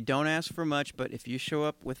 we don't ask for much, but if you show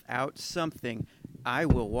up without something, I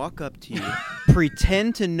will walk up to you,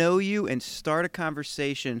 pretend to know you, and start a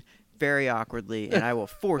conversation very awkwardly, and I will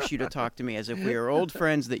force you to talk to me as if we are old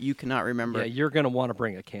friends that you cannot remember. Yeah, you're going to want to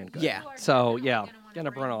bring a canned good. Yeah. So, yeah, going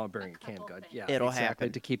to bring a canned good. Yeah, It'll exactly,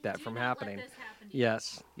 happen. to keep that from happening. Let this happen to you.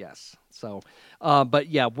 Yes. So, but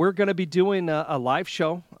yeah, we're going to be doing a live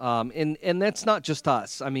show, and that's not just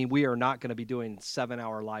us. I mean, we are not going to be doing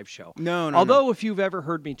 7-hour live show. No. Although, if you've ever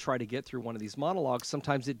heard me try to get through one of these monologues,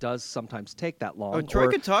 sometimes it does sometimes take that long. Oh, Troy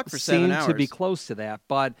or could talk for 7 seem to be hours. close to that,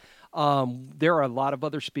 but. There are a lot of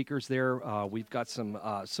other speakers there. We've got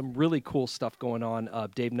some really cool stuff going on.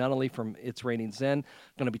 Dave Nunnally from It's Raining Zen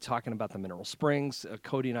going to be talking about the Mineral Springs.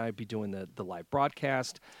 Cody and I will be doing the live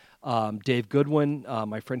broadcast. Dave Goodwin,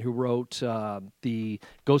 my friend who wrote the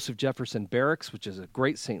Ghosts of Jefferson Barracks, which is a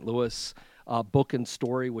great St. Louis book and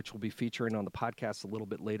story, which we'll be featuring on the podcast a little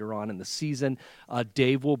bit later on in the season.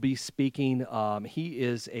 Dave will be speaking. He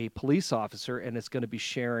is a police officer and is going to be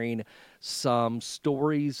sharing some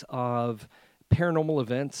stories of paranormal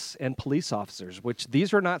events and police officers, which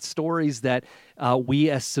these are not stories that we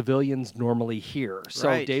as civilians normally hear. So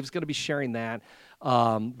Right. Dave's going to be sharing that.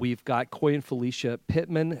 We've got Coy and Felicia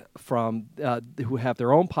Pittman from who have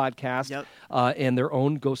their own podcast Yep. And their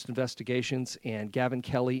own ghost investigations, and Gavin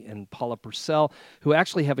Kelly and Paula Purcell, who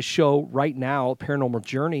actually have a show right now, Paranormal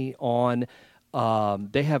Journey, on.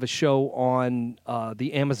 They have a show on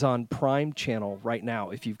the Amazon Prime channel right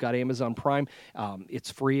now. If you've got Amazon Prime,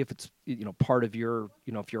 it's free. If it's part of your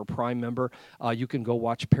if you're a Prime member, you can go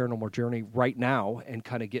watch Paranormal Journey right now and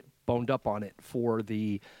kind of get boned up on it for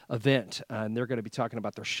the event. And they're going to be talking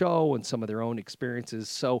about their show and some of their own experiences.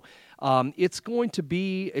 So it's going to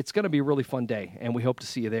be a really fun day, and we hope to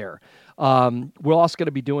see you there. We're also going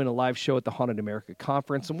to be doing a live show at the Haunted America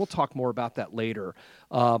Conference, and we'll talk more about that later.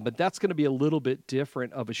 But that's going to be a little bit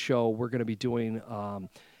different of a show. We're going to be doing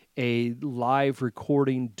a live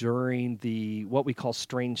recording during what we call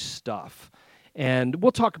Strange Stuff. And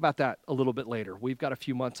we'll talk about that a little bit later. We've got a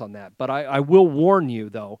few months on that. But I will warn you,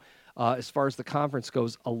 though, as far as the conference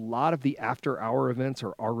goes, a lot of the after-hour events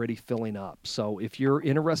are already filling up. So if you're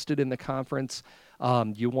interested in the conference,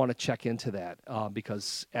 you want to check into that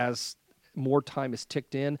because as more time is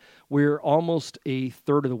ticked in, we're almost a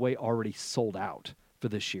third of the way already sold out for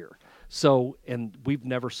this year. So, and we've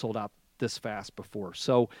never sold out this fast before.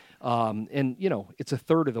 So, and it's a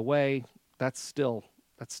third of the way. That's still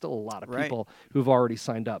a lot of Right. people who've already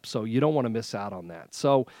signed up. So you don't want to miss out on that.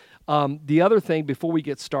 So the other thing, before we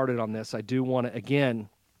get started on this, I do want to, again,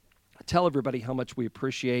 tell everybody how much we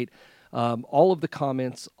appreciate all of the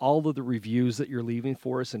comments, all of the reviews that you're leaving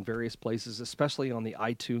for us in various places, especially on the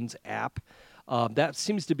iTunes app. That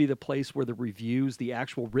seems to be the place where the reviews, the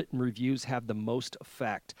actual written reviews, have the most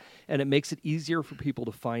effect, and it makes it easier for people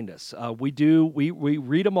to find us. We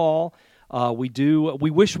read them all. We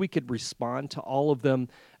wish we could respond to all of them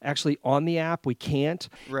actually on the app. We can't.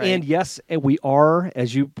 Right. And yes, and we are,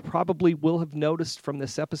 as you probably will have noticed from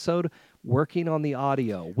this episode, working on the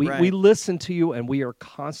audio. We Right. listen to you, and we are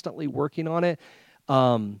constantly working on it.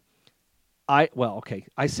 I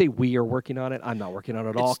say we are working on it. I'm not working on it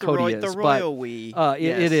at all. It's the Cody roy- is. the royal we.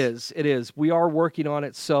 It is. We are working on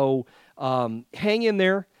it. So hang in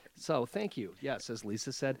there. So thank you. Yes, as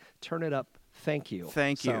Lisa said, turn it up. Thank you.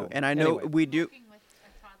 Thank you. So, And I know anyway. we do. Working with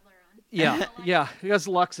a toddler on. Yeah. Because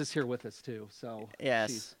Lux is here with us too. So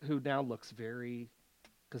Yes. who now looks very,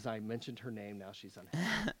 because I mentioned her name. Now she's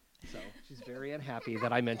unhappy. So she's very unhappy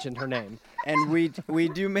that I mentioned her name. And we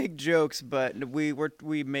do make jokes, but we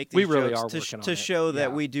make these We really jokes are working on to it. show that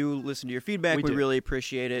Yeah. we do listen to your feedback. We We do. really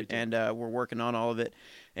appreciate it, do. and we're working on all of it.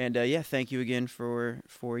 And thank you again for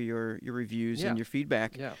your reviews Yeah. and your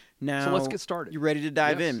feedback. Yeah. Now, So let's get started. You ready to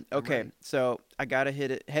dive Yes, in? I'm Okay, ready. so I got to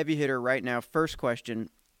hit it, heavy hitter right now. First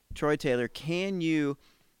question, Troy Taylor, can you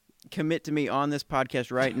commit to me on this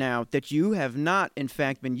podcast right now that you have not, in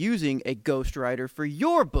fact, been using a ghostwriter for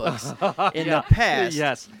your books in the past?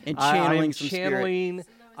 Yes. and I am channeling some spirit. channeling.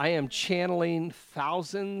 I am channeling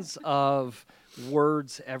thousands of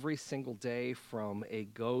words every single day from a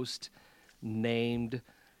ghost named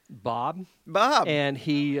Bob. Bob. And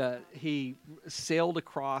he sailed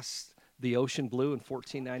across the ocean blue in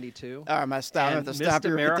 1492. All right, I'm and have to missed stop you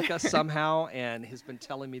right America there. somehow, and has been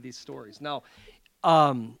telling me these stories. No,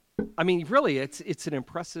 I mean, really, it's an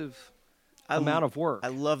impressive amount of work. I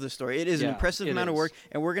love the story. It is an Yeah, impressive it amount of is. work,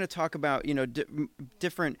 and we're going to talk about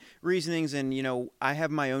different reasonings, and I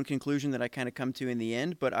have my own conclusion that I kind of come to in the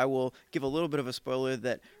end. But I will give a little bit of a spoiler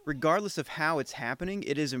that regardless of how it's happening,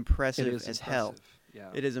 it is impressive It is as hell. impressive. Yeah,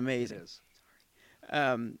 It is amazing. It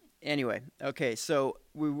is. Anyway, okay, so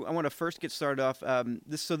I want to first get started off.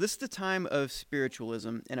 This is the time of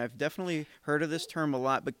spiritualism, and I've definitely heard of this term a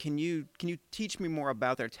lot. But can you teach me more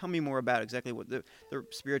about that? Or tell me more about exactly what the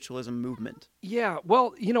spiritualism movement? Yeah,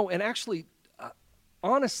 well, and actually,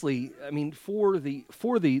 honestly, I mean, for the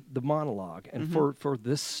monologue and for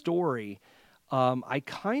this story, I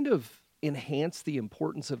kind of enhanced the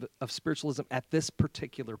importance of spiritualism at this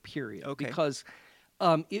particular period. Okay. Because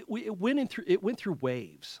it went through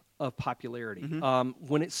waves of popularity.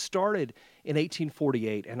 When it started in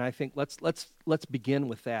 1848, and I think let's begin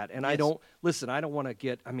with that. And Yes. I don't want to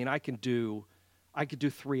get. I mean, I could do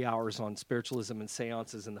 3 hours on spiritualism and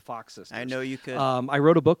seances and the Fox sisters. I know you could. I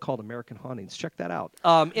wrote a book called American Hauntings. Check that out.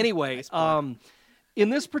 Anyway, Nice plug. in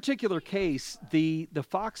this particular case, the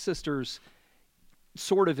Fox sisters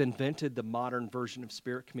sort of invented the modern version of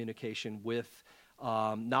spirit communication with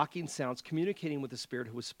knocking sounds, communicating with a spirit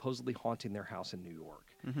who was supposedly haunting their house in New York.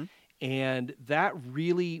 And that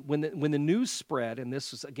really, when the news spread, and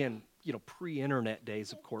this was, again, pre-internet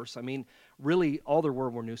days, of course. I mean, really, all there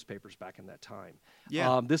were newspapers back in that time.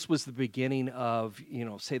 Yeah. This was the beginning of,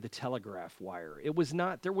 say, the telegraph wire. There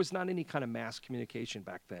was not any kind of mass communication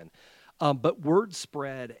back then. But word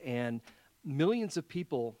spread, and millions of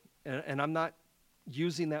people, and I'm not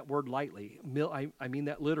using that word lightly. I mean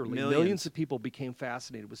that literally. Millions of people became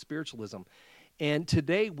fascinated with spiritualism. And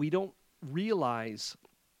today, we don't realize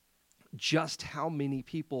just how many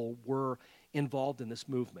people were involved in this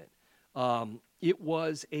movement. It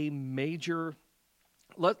was a major,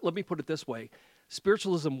 let me put it this way,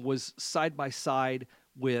 spiritualism was side by side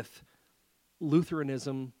with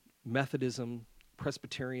Lutheranism, Methodism,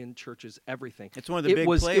 Presbyterian churches, everything. It's one of the big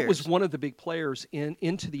players. It was one of the big players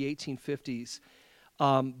into the 1850s.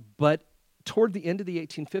 But toward the end of the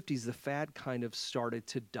 1850s, the fad kind of started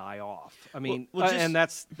to die off. I mean, and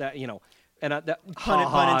that's that, and that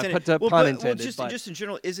pun intended. Pun intended. Just in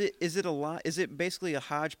general, is it a lot? Is it basically a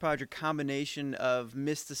hodgepodge or combination of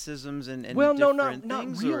mysticisms and well, different not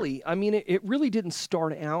things? really. I mean, it really didn't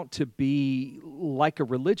start out to be like a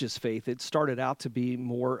religious faith. It started out to be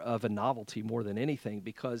more of a novelty more than anything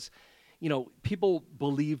because, people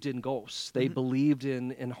believed in ghosts. They believed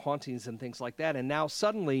in hauntings and things like that. And now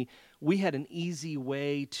suddenly we had an easy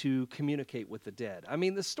way to communicate with the dead. I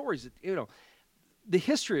mean, the stories, the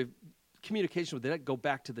history of communication with the dead go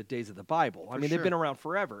back to the days of the Bible. I mean, they've been around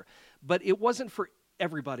forever. But it wasn't for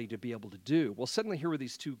everybody to be able to do. Well, suddenly here were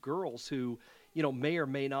these two girls who, may or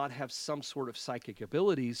may not have some sort of psychic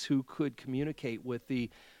abilities who could communicate with the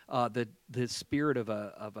spirit of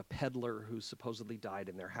a peddler who supposedly died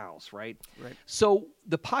in their house, right? Right. So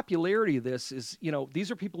the popularity of this is, these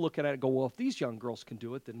are people looking at it and go, well, if these young girls can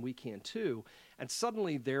do it, then we can too. And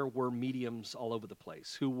suddenly there were mediums all over the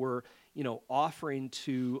place who were, offering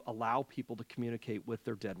to allow people to communicate with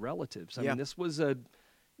their dead relatives. I mean, this was a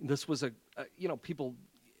people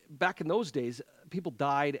back in those days, people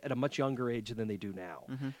died at a much younger age than they do now.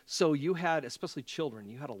 So you had, especially children,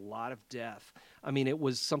 you had a lot of death. I mean, it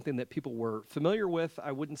was something that people were familiar with.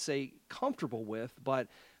 I wouldn't say comfortable with, but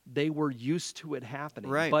they were used to it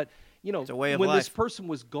happening. Right. But, It's a way of when life. this person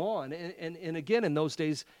was gone, and again, in those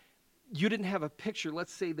days, you didn't have a picture.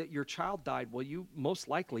 Let's say that your child died. Well, you most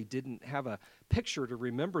likely didn't have a picture to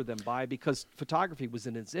remember them by because photography was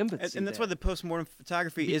in its infancy. And that's why the postmortem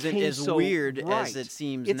photography isn't became as so- weird as right. it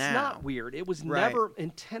seems It's now. not weird. It was Right. never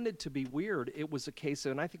intended to be weird. It was a case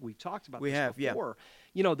of, and I think we've talked about We this have, yeah. before.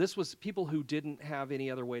 This was people who didn't have any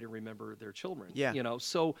other way to remember their children. Yeah.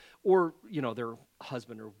 So, or, their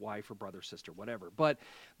husband or wife or brother, sister, whatever. But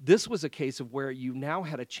this was a case of where you now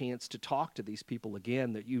had a chance to talk to these people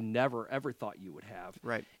again that you never, ever thought you would have.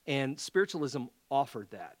 Right. And spiritualism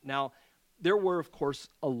offered that. Now, there were, of course,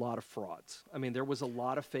 a lot of frauds. I mean, there was a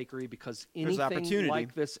lot of fakery because There's anything opportunity.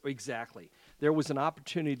 like this, exactly. There was an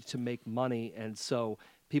opportunity to make money, and so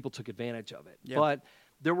people took advantage of it. Yeah. But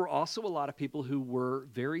there were also a lot of people who were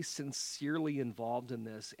very sincerely involved in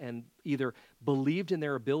this and either believed in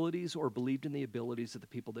their abilities or believed in the abilities of the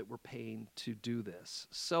people that were paying to do this.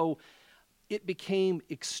 So it became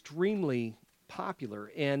extremely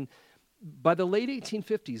popular. And by the late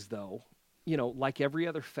 1850s, though, like every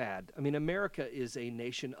other fad, I mean, America is a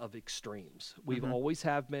nation of extremes. We've always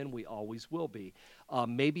have been, we always will be.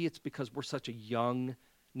 Maybe it's because we're such a young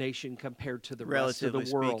nation compared to the rest of the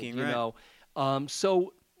Relatively world, speaking, you right. know.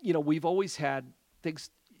 So, we've always had things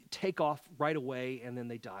take off right away and then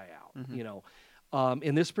they die out,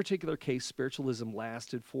 In this particular case, spiritualism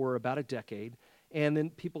lasted for about a decade, and then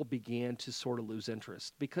people began to sort of lose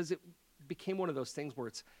interest because it became one of those things where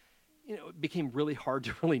it became really hard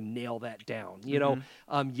to really nail that down.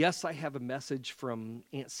 Yes, I have a message from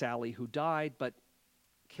Aunt Sally who died, but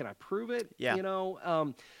can I prove it? Yeah.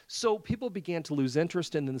 So people began to lose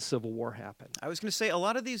interest, and then the Civil War happened. I was going to say a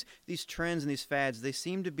lot of these trends and these fads, they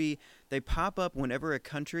seem to be, they pop up whenever a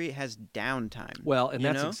country has downtime. Well, and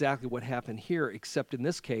that's exactly what happened here, except in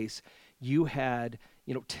this case, you had,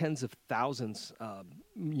 tens of thousands,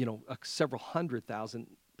 several 100,000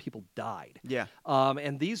 people died. Yeah.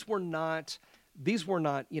 And these were not,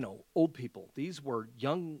 old people. These were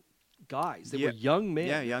young guys. They were young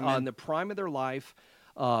men, young men in the prime of their life,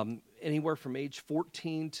 anywhere from age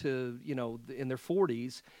 14 to, in their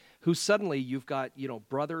 40s, who suddenly you've got,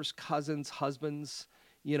 brothers, cousins, husbands,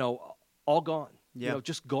 all gone,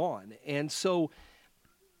 just gone. And so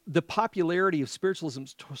the popularity of spiritualism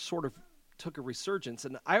sort of took a resurgence.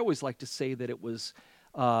 And I always like to say that it was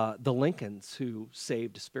the Lincolns who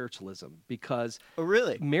saved spiritualism, because Oh,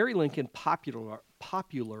 really? Mary Lincoln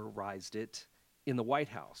popularized it in the White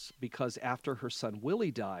House, because after her son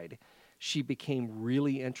Willie died, she became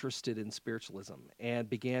really interested in spiritualism and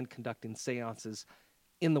began conducting seances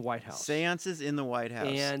in the White House. Seances in the White House.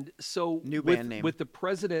 And so New band name. with the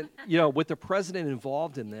president,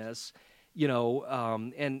 involved in this,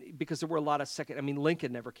 and because there were a lot of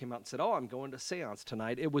Lincoln never came out and said, "Oh, I'm going to seance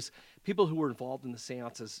tonight." It was people who were involved in the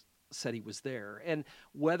seances said he was there. And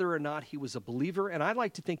whether or not he was a believer, and I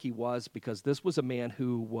like to think he was, because this was a man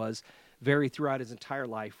who was throughout his entire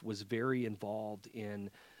life, was very involved in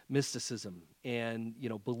mysticism and,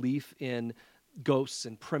 belief in ghosts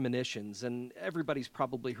and premonitions. And everybody's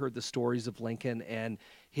probably heard the stories of Lincoln and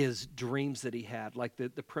his dreams that he had, like the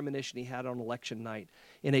premonition he had on election night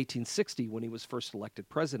in 1860 when he was first elected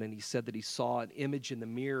president. He said that he saw an image in the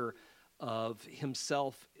mirror of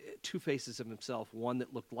himself, two faces of himself, one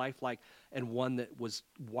that looked lifelike and one that was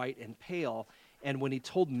white and pale. And when he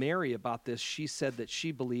told Mary about this, she said that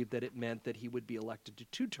she believed that it meant that he would be elected to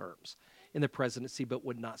 2 terms in the presidency, but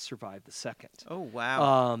would not survive the second. Oh,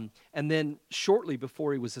 wow. And then shortly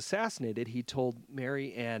before he was assassinated, he told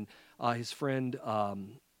Mary and his friend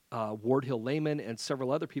Ward Hill Layman and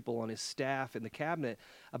several other people on his staff in the cabinet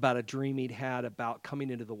about a dream he'd had about coming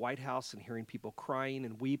into the White House and hearing people crying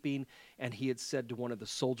and weeping. And he had said to one of the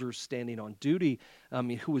soldiers standing on duty,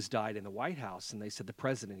 who has died in the White House, and they said the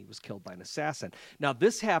president, he was killed by an assassin. Now,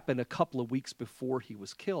 this happened a couple of weeks before he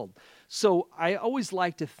was killed. So I always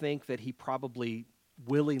like to think that he probably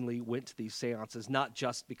willingly went to these seances, not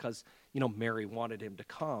just because, Mary wanted him to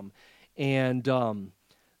come. And,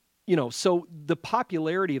 so the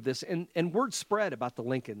popularity of this, and word spread about the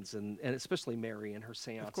Lincolns and especially Mary and her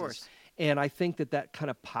seances. Of course. And I think that kind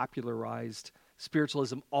of popularized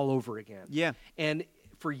spiritualism all over again. Yeah. And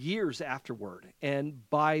for years afterward. And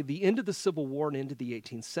by the end of the Civil War and into the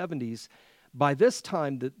 1870s, by this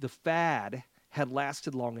time, the fad had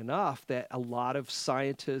lasted long enough that a lot of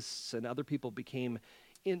scientists and other people became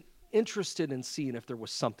interested in seeing if there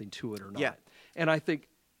was something to it or not. Yeah. And I think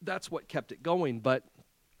that's what kept it going. But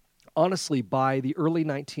honestly, by the early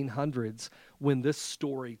 1900s, when this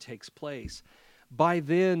story takes place, by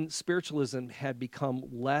then spiritualism had become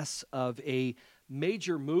less of a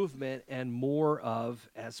major movement and more of,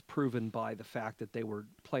 as proven by the fact that they were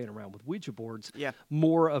playing around with Ouija boards,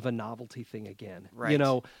 more of a novelty thing again. Right.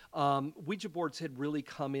 Ouija boards had really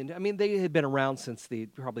come in. I mean, they had been around since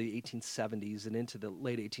probably the 1870s and into the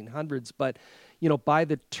late 1800s. But, by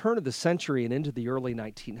the turn of the century and into the early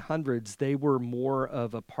 1900s, they were more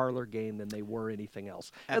of a parlor game than they were anything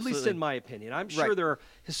else. Absolutely. At least in my opinion. I'm sure there are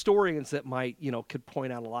historians that might, could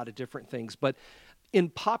point out a lot of different things. But in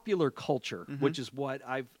popular culture, which is what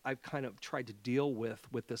I've kind of tried to deal with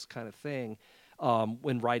this kind of thing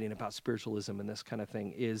when writing about spiritualism and this kind of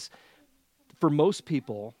thing, is for most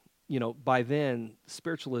people, by then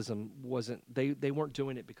spiritualism wasn't, they weren't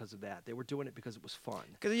doing it because of that. They were doing it because it was fun.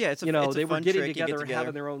 Because it's a they were fun getting trick. together and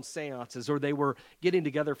having their own seances, or they were getting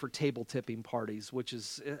together for table tipping parties, which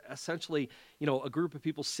is essentially, a group of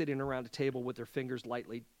people sitting around a table with their fingers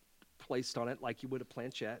lightly placed on it like you would a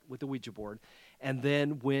planchette with a Ouija board, And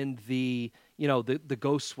then when the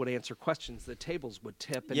ghosts would answer questions, the tables would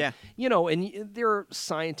tip. And, Yeah. And there are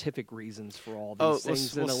scientific reasons for all these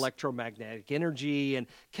things, and let's- electromagnetic energy and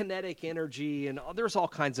kinetic energy, and there's all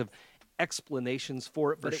kinds of explanations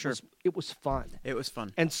for it. But sure. it was fun. It was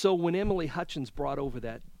fun. And so when Emily Hutchins brought over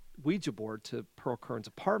that Ouija board to Pearl Kern's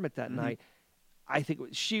apartment Mm-hmm. that night, I think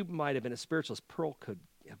she might have been a spiritualist. Pearl could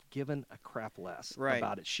have given a crap less Right.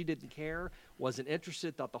 about it. She didn't care, wasn't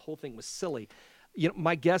interested, thought the whole thing was silly.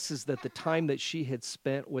 My guess is that the time that she had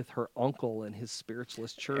spent with her uncle in his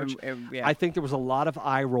spiritualist church, yeah. I think there was a lot of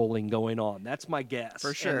eye rolling going on. That's my guess.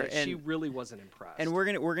 For sure. And that she really wasn't impressed. And we're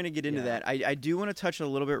gonna get into Yeah. that. I do want to touch a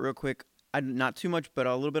little bit real quick. Not too much, but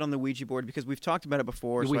a little bit on the Ouija board because we've talked about it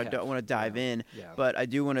before, so I don't want to dive in. Yeah. But I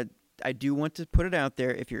do want to put it out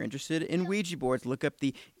there. If you're interested in Ouija boards, look up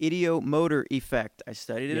the ideomotor effect. I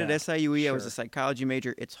studied it Yeah, at SIUE. I was sure. a psychology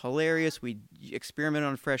major. It's hilarious. We experimented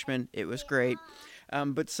on freshmen. It was great.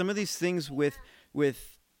 But some of these things with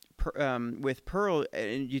Pearl,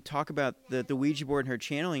 and you talk about the Ouija board and her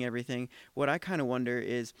channeling everything, what I kind of wonder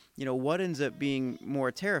is, what ends up being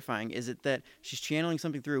more terrifying? Is it that she's channeling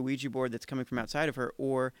something through a Ouija board that's coming from outside of her,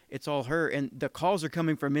 or it's all her and the calls are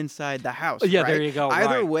coming from inside the house? Yeah, right? there you go.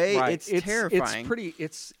 Either right, way, right. it's terrifying.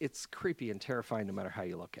 It's creepy and terrifying no matter how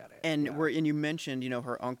you look at it. And yeah. and you mentioned,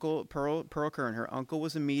 her uncle, Pearl Kern, her uncle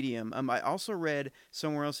was a medium. I also read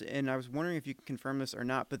somewhere else, and I was wondering if you can confirm this or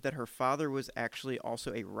not, but that her father was actually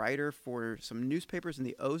also a writer for some newspapers in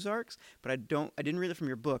the Ozarks. But I didn't read it from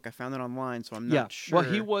your book. I found it online, so I'm not sure.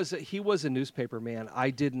 Well, he was a newspaper man. I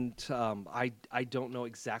didn't. I don't know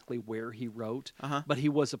exactly where he wrote, but he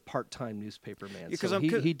was a part-time newspaper man. So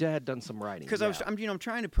he had done some writing. Because I'm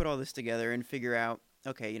trying to put all this together and figure out.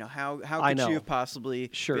 Okay, how could she have possibly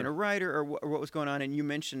been a writer or what was going on? And you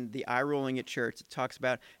mentioned the eye rolling at church. It talks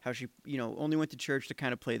about how she, only went to church to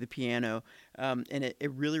kind of play the piano. And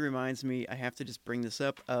it really reminds me, I have to just bring this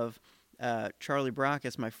up, of Charlie Brock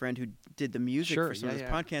as my friend who did the music for some of this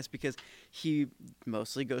podcast, because he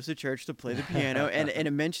mostly goes to church to play the piano. and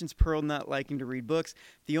it mentions Pearl not liking to read books.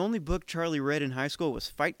 The only book Charlie read in high school was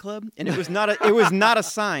Fight Club, and it was not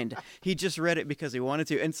assigned. He just read it because he wanted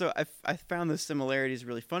to. And so I found the similarities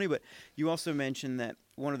really funny. But you also mentioned that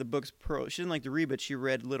one of the books Pearl, she didn't like to read, but she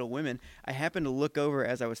read Little Women. I happened to look over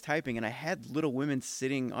as I was typing, and I had Little Women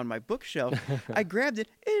sitting on my bookshelf. I grabbed it.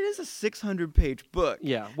 It is a 600-page book.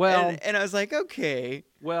 Yeah, well, and I was like, okay.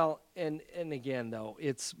 Well, and again though,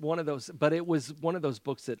 it's one of those, but it was one of those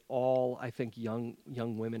books that all I think young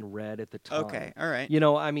women read at the time. Okay, all right.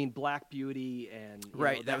 Black Beauty and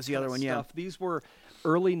that was the other one. Stuff. These were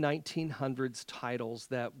early 1900s titles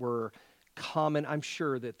that were common. I'm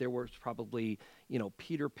sure that there was probably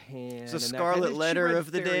Peter Pan. So and Scarlet Letter read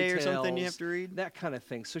of the Day fairy or something you tales, have to read? that kind of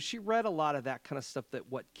thing. So she read a lot of that kind of stuff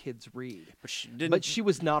that what kids read. But she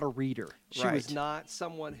was not a reader. She Right. was not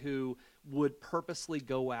someone who would purposely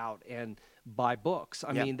go out and buy books.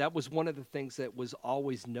 I mean, that was one of the things that was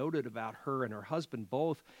always noted about her and her husband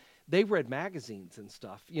both. They read magazines and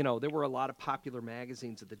stuff. There were a lot of popular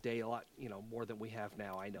magazines of the day, a lot, more than we have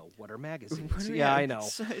now. I know. What are magazines? Yeah, I know.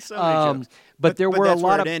 So many jokes. But there were that's a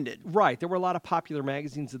lot where of it ended. Right. There were a lot of popular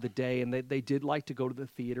magazines of the day, and they did like to go to the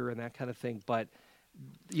theater and that kind of thing. But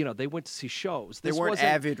they went to see shows. They weren't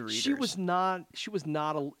avid readers. She was not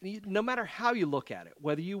no matter how you look at it,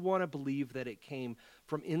 whether you want to believe that it came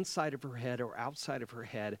from inside of her head or outside of her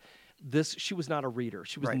head, she was not a reader.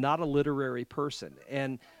 She was not a literary person.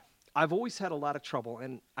 And I've always had a lot of trouble,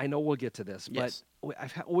 and I know we'll get to this, but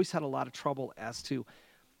I've always had a lot of trouble as to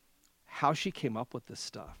how she came up with this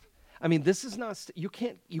stuff. I mean, this is not you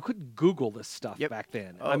couldn't Google this stuff back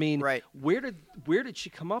then. Oh, I mean, right. where did she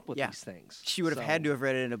come up with these things? She would have had to have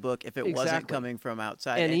read it in a book if it wasn't coming from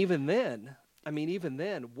outside. And even then,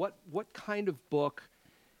 what kind of book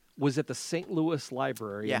was at the St. Louis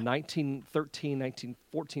Library in 1913,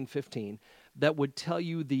 1914, 15 that would tell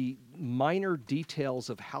you the minor details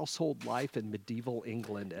of household life in medieval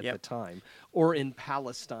England at the time, or in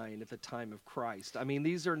Palestine at the time of Christ? I mean,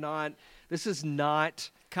 this is not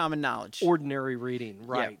common knowledge, ordinary reading,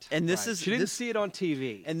 right? And this is she didn't see it on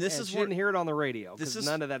TV, and she didn't hear it on the radio because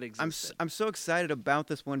none of that existed. I'm so excited about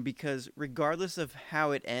this one because regardless of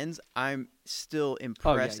how it ends, I'm still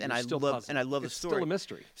impressed, and I love the story. It's still a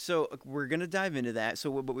mystery. So we're gonna dive into that.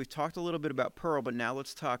 So, but we've talked a little bit about Pearl, but now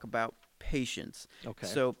let's talk about Patience. Okay.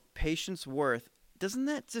 So Patience Worth. Doesn't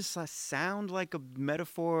that just sound like a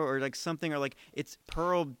metaphor or like something, or like it's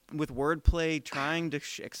Pearl with wordplay trying to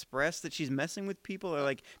express that she's messing with people, or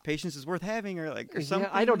like patience is worth having, or something? Yeah,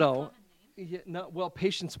 I don't know. Yeah, no, well,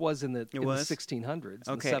 Patience was in the 1600s.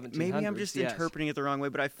 Okay, the 1700s, maybe I'm just interpreting it the wrong way,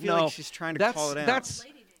 but I feel like she's trying to call it out.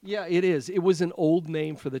 Yeah, it is. It was an old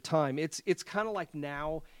name for the time. It's kind of like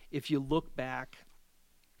now, if you look back.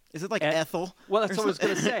 Is it like Ethel? Well, that's what I was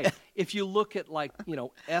going to say. If you look at like,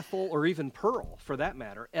 Ethel or even Pearl, for that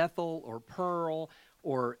matter, Ethel or Pearl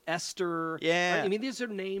or Esther. Yeah. Right? I mean, these are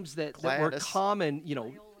names that were Gladys. common,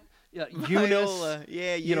 Eunice, Viola.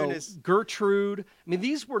 Yeah, Eunice. Gertrude. I mean,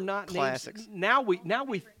 these were not Classics. names.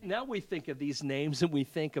 Now we think of these names and we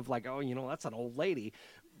think of like, oh, that's an old lady.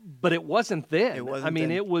 But it wasn't then. It wasn't I mean,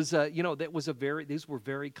 then. it was, these were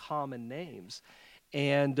very common names.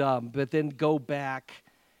 And, but then go back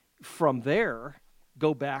from there,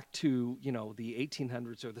 go back to, the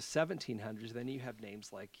 1800s or the 1700s, then you have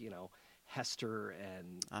names like, Hester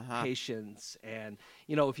and Patience. And,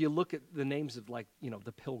 if you look at the names of like,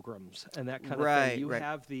 the Pilgrims and that kind of thing, you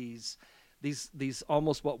have these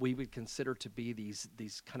almost what we would consider to be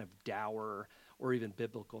these kind of dour or even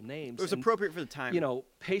biblical names. It was appropriate for the time.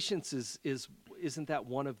 Patience isn't that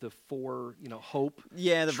one of the four, hope?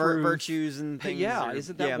 Yeah, the truth, virtues and things. Yeah,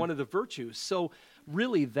 isn't that one of the virtues? So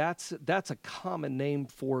really, that's a common name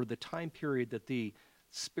for the time period that the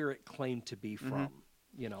Spirit claimed to be from.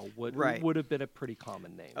 Would have been a pretty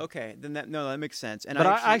common name. Okay, then that makes sense. And but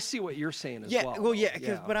I see what you're saying as well. Well,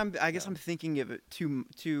 yeah, but I guess I'm thinking of it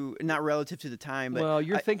too not relative to the time. But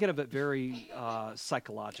you're thinking of it very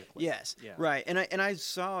psychologically. Yes, yeah. Right. And I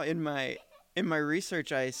saw in my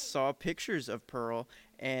research, I saw pictures of Pearl,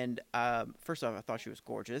 and first off, I thought she was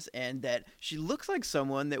gorgeous, and that she looks like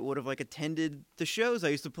someone that would have like attended the shows I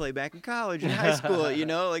used to play back in college and high school.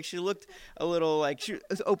 Like she looked a little like she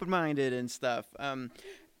was open-minded and stuff.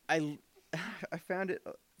 I found it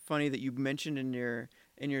funny that you mentioned in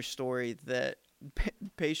your story that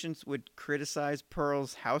patients would criticize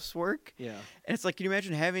Pearl's housework. Yeah. And it's like, can you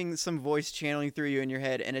imagine having some voice channeling through you in your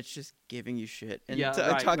head and it's just giving you shit and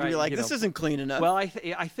talking to you like, this isn't clean enough. Well, I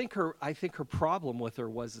think her problem with her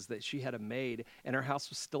was that she had a maid and her house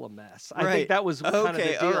was still a mess. I think that was kind of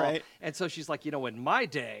the deal. Right. And so she's like, in my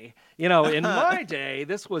day,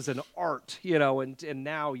 this was an art, and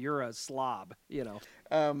now you're a slob,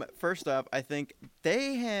 First off, I think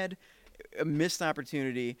they had a missed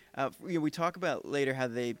opportunity. We talk about later how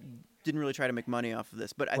they didn't really try to make money off of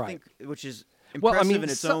this, but I think, which is impressive in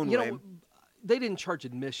its own way. They didn't charge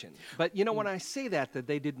admission, but when I say that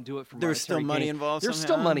they didn't do it for monetary gain, there's still money involved. There's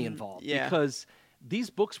still money involved because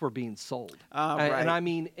these books were being sold, right. And I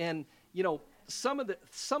mean, some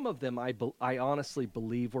of them I honestly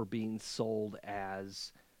believe were being sold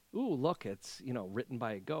as, ooh, look, it's written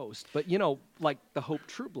by a ghost, but like the Hope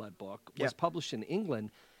Trueblood book was published in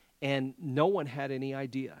England. And no one had any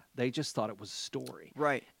idea. They just thought it was a story.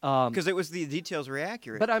 Right. Because it was the details were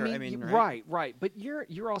accurate. But I mean right. But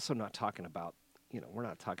you're also not talking about, we're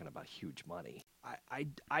not talking about huge money.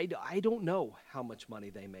 I don't know how much money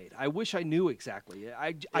they made. I wish I knew exactly.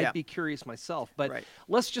 I'd be curious myself. But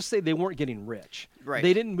let's just say they weren't getting rich. Right.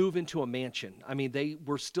 They didn't move into a mansion. I mean, they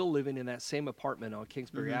were still living in that same apartment on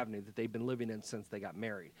Kingsbury Avenue that they've been living in since they got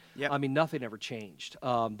married. Yep. I mean, nothing ever changed.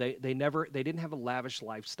 They didn't have a lavish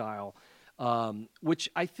lifestyle, which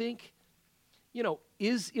I think,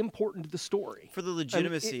 is important to the story for the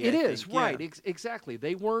legitimacy. It is right, exactly.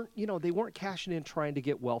 They weren't cashing in trying to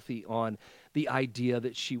get wealthy on the idea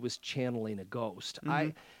that she was channeling a ghost.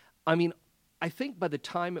 I mean, I think by the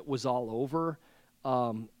time it was all over,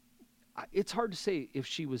 it's hard to say if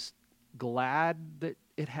she was glad that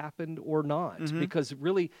it happened or not, because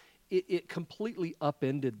really, it completely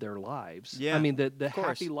upended their lives. Yeah, I mean, the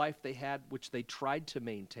happy life they had, which they tried to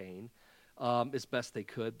maintain as best they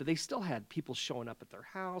could, but they still had people showing up at their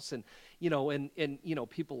house, and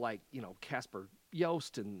people like Casper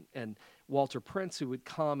Yost and Walter Prince, who would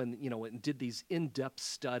come and and did these in-depth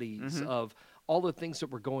studies of all the things that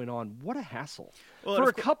were going on. What a hassle for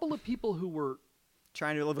a couple of people who were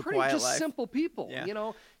trying to live a pretty quiet just life. Simple people,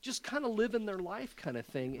 just kind of living their life kind of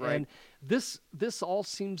thing. Right. And this all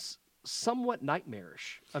seems somewhat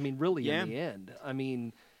nightmarish. I mean, really, in the end. I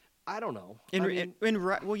mean, I don't know.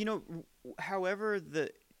 However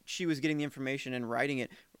she was getting the information and writing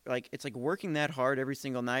it, like it's like working that hard every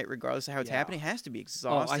single night, regardless of how it's happening, has to be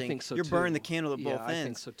exhausting. Oh, I think so. You're burning the candle at both ends. I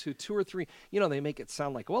think so too. 2 or 3. They make it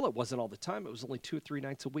sound like, well, it wasn't all the time. It was only 2 or 3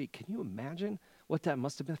 nights a week. Can you imagine what that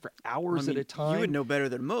must have been for hours at a time? You would know better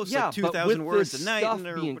than most. Yeah, like 2,000 words a night, stuff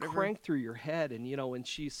being cranked through your head, and and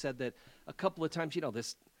she said that a couple of times,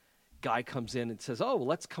 this guy comes in and says, oh, well,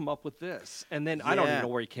 let's come up with this. And then I don't even know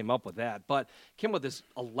where he came up with that, but came up with this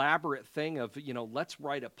elaborate thing of, let's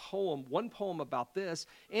write one poem about this.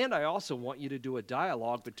 And I also want you to do a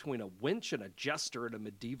dialogue between a winch and a jester at a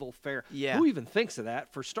medieval fair. Yeah. Who even thinks of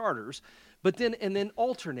that, for starters? But then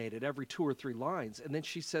alternated every 2 or 3 lines, and then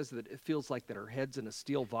she says that it feels like that her head's in a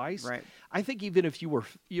steel vice. Right. I think even if you were,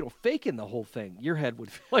 faking the whole thing, your head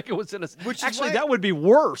would feel like it was in a. Which is actually, why- that would be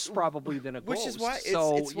worse probably than a ghost. Which is why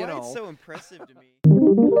so, it's why it's so impressive to me.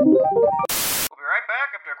 We'll be right back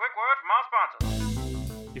after a quick word from our sponsors.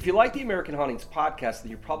 If you like the American Hauntings podcast, then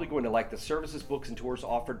you're probably going to like the services, books, and tours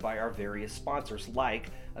offered by our various sponsors, like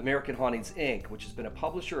American Hauntings, Inc., which has been a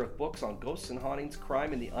publisher of books on ghosts and hauntings,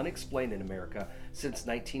 crime, and the unexplained in America since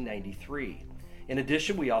 1993. In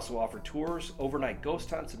addition, we also offer tours, overnight ghost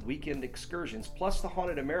hunts, and weekend excursions, plus the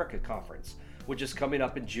Haunted America Conference, which is coming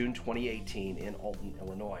up in June 2018 in Alton,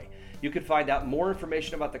 Illinois. You can find out more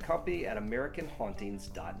information about the company at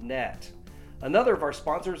AmericanHauntings.net. Another of our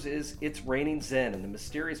sponsors is It's Raining Zen in the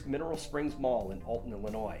mysterious Mineral Springs Mall in Alton,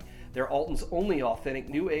 Illinois. They're Alton's only authentic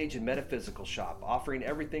New Age and metaphysical shop, offering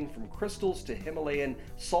everything from crystals to Himalayan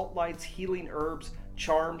salt lights, healing herbs,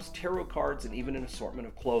 charms, tarot cards, and even an assortment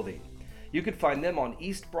of clothing. You can find them on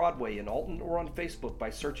East Broadway in Alton or on Facebook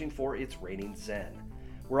by searching for It's Raining Zen.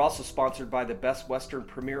 We're also sponsored by the Best Western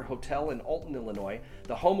Premier Hotel in Alton, Illinois,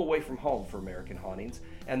 the home away from home for American Hauntings,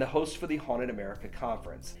 and the host for the Haunted America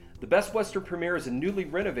Conference. The Best Western Premier is a newly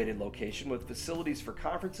renovated location with facilities for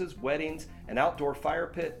conferences, weddings, an outdoor fire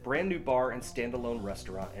pit, brand new bar, and standalone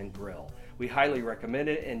restaurant and grill. We highly recommend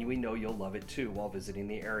it, and we know you'll love it too while visiting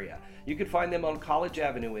the area. You can find them on College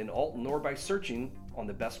Avenue in Alton or by searching on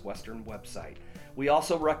the Best Western website. We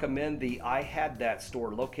also recommend the I Had That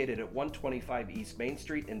store located at 125 East Main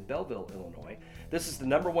Street in Belleville, Illinois. This is the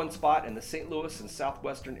 #1 spot in the St. Louis and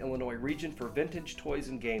southwestern Illinois region for vintage toys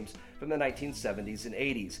and games from the 1970s and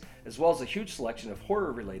 80s, as well as a huge selection of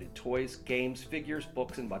horror-related toys, games, figures,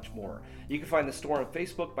 books, and much more. You can find the store on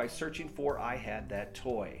Facebook by searching for I Had That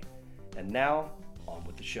Toy. And now, on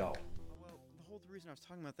with the show. Well, the whole reason I was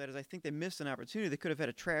talking about that is I think they missed an opportunity. They could have had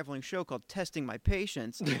a traveling show called Testing My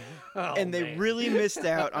Patience, and they really missed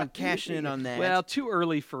out on cashing in on that. Well, too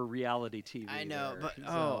early for reality TV. I know, there, but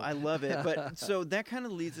so. I love it. But so that kind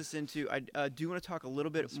of leads us into I do want to talk a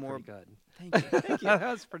little bit That's more. pretty good. Thank you, thank you. That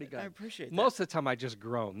was pretty good. I appreciate that. Most of the time, I just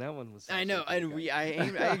groan. That one was. I know, actually pretty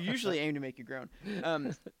and good. I usually aim to make you groan.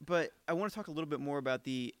 But I want to talk a little bit more about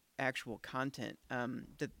the actual content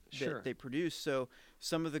that Sure. they produce. So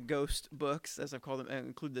some of the ghost books, as I've called them,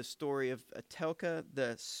 include the story of Atelka,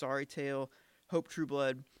 the Sorry Tale, Hope True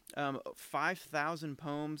Blood, 5,000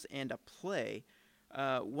 poems, and a play.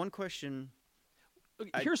 One question.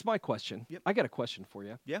 Here's my question. Yep. I got a question for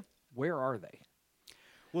you. Yeah. Where are they?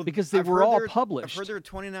 Well, Because they I've were heard all there- published. I've heard there are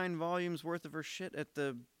 29 volumes worth of her shit at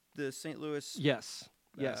the St. Louis. Yes.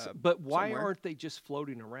 Yes. But why somewhere. aren't they just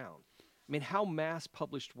floating around? I mean, how mass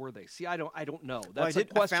published were they? See, I don't know. That's Well, a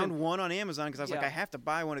I question. found one on Amazon because I was like, Yeah. I have to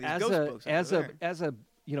buy one of these as ghost a books. as a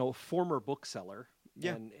former bookseller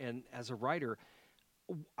Yeah. and as a writer,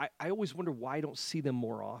 I always wonder why I don't see them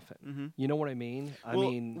more often. Mhm. You know what I mean?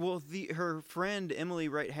 Her friend Emily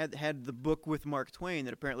had the book with Mark Twain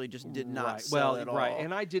that apparently just did not right. sell Well, at right. all.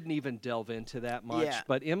 And I didn't even delve into that much. Yeah,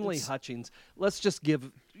 But Emily it's- Hutchins, let's just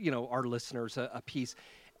give our listeners a piece.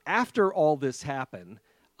 After all this happened,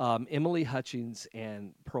 Emily Hutchins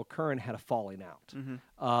and Pearl Curran had a falling out. Mm-hmm.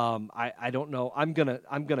 I don't know. I'm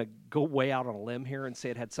gonna go way out on a limb here and say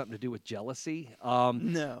it had something to do with jealousy.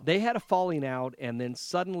 No. They had a falling out, and then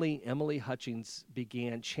suddenly Emily Hutchins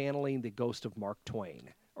began channeling the ghost of Mark Twain,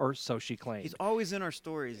 or so she claimed. He's always in our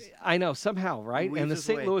stories. I know, somehow, right? Weaves And the his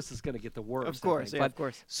St. way. Louis is going to get the worst. Of course, I think. yeah, But, of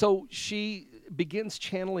course. So she begins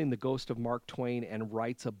channeling the ghost of Mark Twain and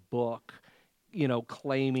writes a book,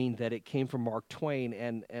 claiming that it came from Mark Twain.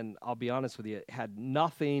 And I'll be honest with you, it had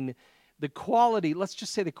nothing. The quality, let's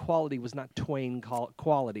just say the quality was not Twain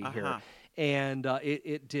quality here. Uh-huh. And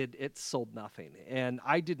it sold nothing. And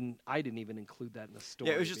I didn't even include that in the story.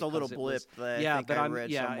 Yeah, it was just a little because it was- blip that I yeah, think but I I'm read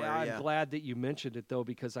yeah, somewhere. I'm yeah. glad that you mentioned it though,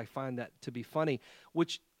 because I find that to be funny,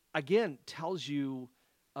 which again tells you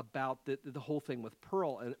about the whole thing with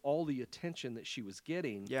Pearl and all the attention that she was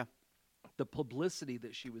getting. Yeah. The publicity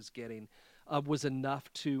that she was getting was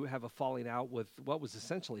enough to have a falling out with what was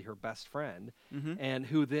essentially her best friend, Mhm. and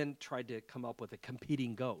who then tried to come up with a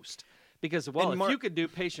competing ghost. Because, well, And if you could do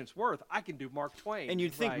Patience Worth, I can do Mark Twain. And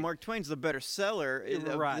you'd think right. Mark Twain's the better seller of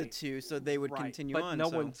the Right. two, so they would Right. continue but on. no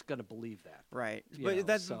so. one's going to believe that. Right, you but know,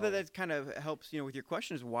 but that kind of helps, with your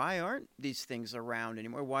question is why aren't these things around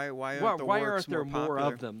anymore? Why aren't the Why works aren't there more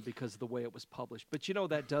popular? of them? Because of the way it was published. But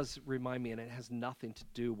that does remind me, and it has nothing to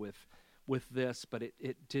do with this, but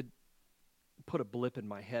it did put a blip in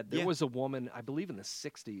my head. There Yeah. was a woman, I believe in the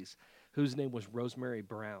 60s, whose name was Rosemary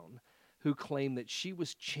Brown, who claimed that she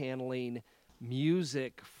was channeling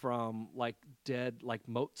music from like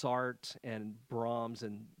Mozart and Brahms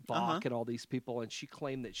and Bach and all these people, and she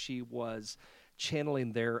claimed that she was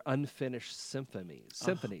channeling their unfinished symphonies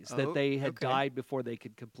that they had died before they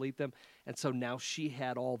could complete them, and so now she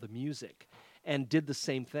had all the music and did the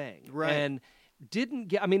same thing, and didn't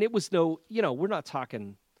get. I mean, it was no, we're not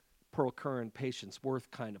talking Pearl Curran, Patience Worth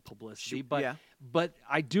kind of publicity, but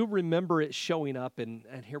I do remember it showing up, and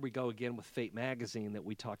here we go again with Fate Magazine that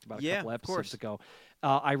we talked about a couple episodes ago.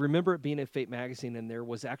 I remember it being in Fate Magazine, and there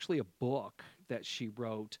was actually a book that she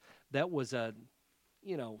wrote that was a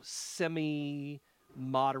semi-moderate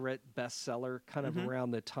bestseller, kind of around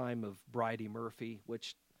the time of Bridey Murphy,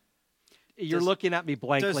 which you're looking at me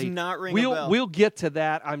blankly. Does not ring a bell. We'll get to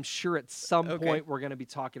that. I'm sure at some point we're going to be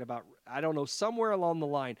talking about, I don't know, somewhere along the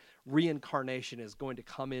line, reincarnation is going to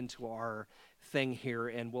come into our thing here,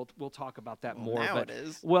 and we'll talk about that more. Now but, it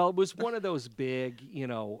is. Well, it was one of those big,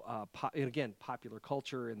 and again, popular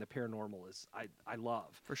culture and the paranormal is I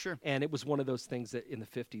love. For sure. And it was one of those things that in the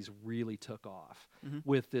 50s really took off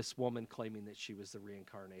with this woman claiming that she was the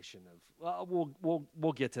reincarnation of,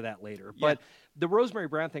 we'll get to that later. Yeah. But the Rosemary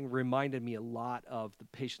Brown thing reminded me a lot of the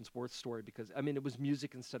Patience Worth story because, I mean, it was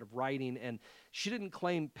music instead of writing, and she didn't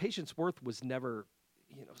claim, Patience Worth was never,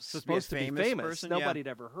 supposed to be famous. Person, Nobody had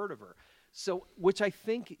ever heard of her. So, which I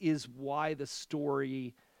think is why the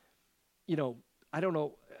story, I don't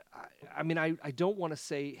know. I mean, I don't want to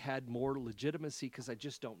say had more legitimacy because I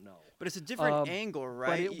just don't know. But it's a different angle, right?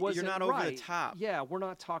 But it wasn't You're not over the top. Yeah, we're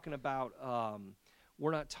not talking about.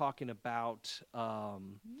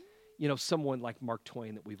 Someone like Mark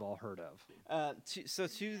Twain that we've all heard of.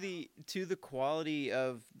 To the quality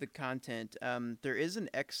of the content, there is an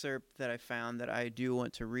excerpt that I found that I do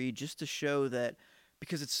want to read just to show that,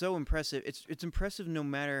 because it's so impressive. It's impressive no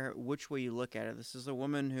matter which way you look at it. This is a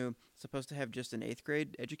woman who's supposed to have just an 8th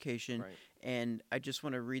grade education, and I just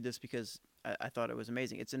want to read this because I thought it was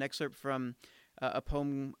amazing. It's an excerpt from a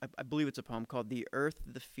poem, I believe it's a poem called "The Earth,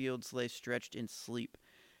 the Fields Lay Stretched in Sleep."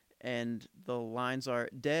 And the lines are,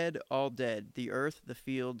 "Dead, all dead, the earth, the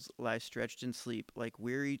fields lie stretched in sleep, like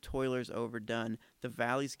weary toilers overdone. The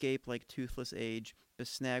valleys gape like toothless age,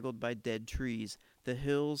 besnaggled by dead trees. The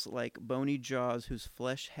hills, like bony jaws whose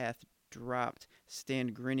flesh hath dropped,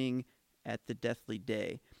 stand grinning at the deathly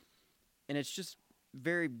day." And it's just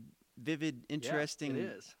very vivid,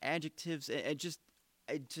 interesting adjectives. It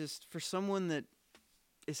just for someone that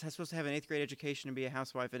is supposed to have an 8th grade education and be a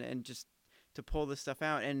housewife and just to pull this stuff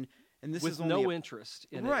out, and this with is only no interest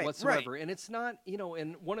in it whatsoever. And it's not,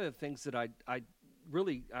 and one of the things that I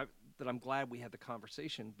really that I'm glad we had the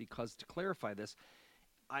conversation, because to clarify this,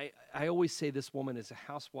 I always say this woman is a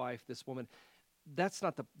housewife. This woman, that's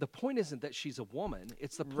not the point. Isn't that she's a woman?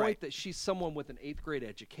 It's the point that she's someone with an 8th grade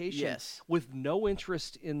education, with no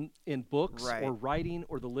interest in books or writing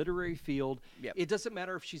or the literary field. It doesn't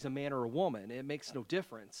matter if she's a man or a woman. It makes no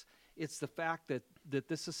difference. It's the fact that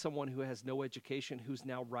this is someone who has no education, who's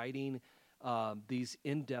now writing these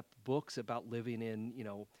in-depth books about living in,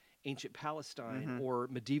 ancient Palestine or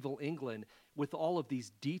medieval England with all of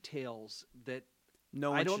these details that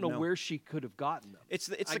I don't know where she could have gotten them. It's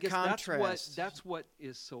the contrast. That's what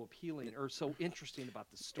is so appealing or so interesting about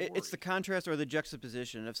the story. It's the contrast or the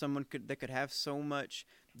juxtaposition of someone that could have so much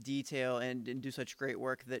detail and do such great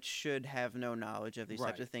work that should have no knowledge of these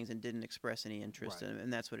types of things and didn't express any interest in them,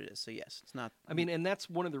 and that's what it is. So yes, it's not. I mean, and that's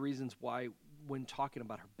one of the reasons why, when talking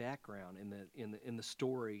about her background in the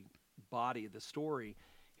story body of the story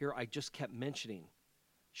here, I just kept mentioning.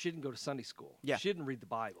 She didn't go to Sunday school. Yeah. She didn't read the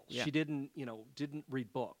Bible. Yeah. She didn't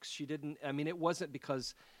read books. She didn't. I mean, it wasn't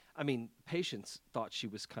because. I mean, Patience thought she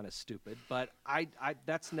was kind of stupid, but I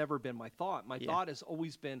that's never been my thought. My thought has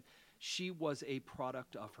always been she was a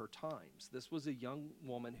product of her times. This was a young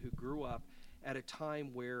woman who grew up at a time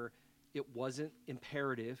where it wasn't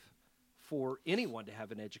imperative for anyone to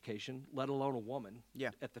have an education, let alone a woman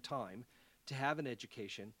at the time, to have an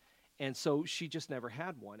education. And so she just never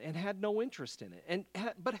had one and had no interest in it,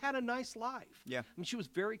 but had a nice life. Yeah. I mean, she was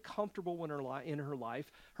very comfortable in her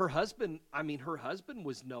life. Her husband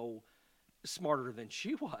was no smarter than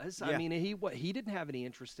she was. Yeah. I mean, he didn't have any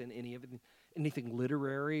interest in anything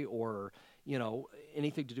literary or,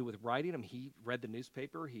 anything to do with writing. I mean, he read the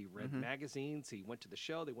newspaper, he read magazines, he went to the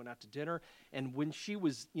show, they went out to dinner. And when she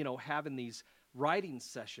was, having these writing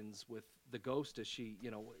sessions with the ghost, as she,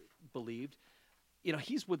 believed,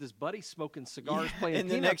 he's with his buddy smoking cigars, playing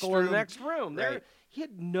pinochle in the next room. Right. He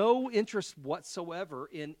had no interest whatsoever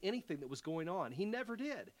in anything that was going on. He never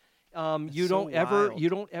did. You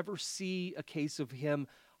don't ever see a case of him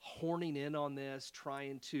horning in on this,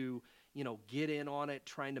 trying to, get in on it,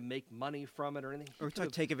 trying to make money from it or anything. Or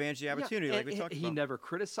take advantage of the opportunity, Yeah, like we talked about. He never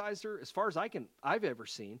criticized her, as far as I've ever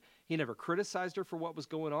seen. He never criticized her for what was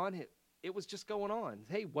going on. It was just going on.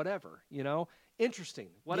 Hey, whatever, interesting,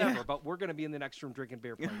 whatever. Yeah. But we're going to be in the next room drinking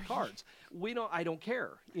beer, playing cards. I don't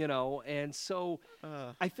care, And so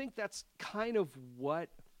I think that's kind of what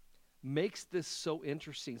makes this so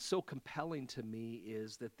interesting, so compelling to me,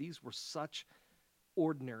 is that these were such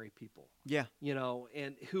ordinary people. Yeah.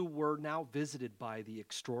 And who were now visited by the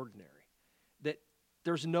extraordinary. That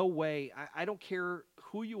there's no way, I don't care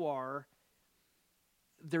who you are,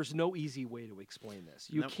 there's no easy way to explain this.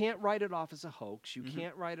 You Nope. can't write it off as a hoax. You Mm-hmm.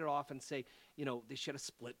 can't write it off and say, she had a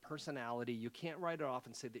split personality. You can't write it off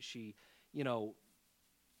and say that she,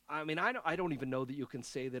 I don't even know that you can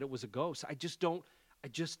say that it was a ghost. I just don't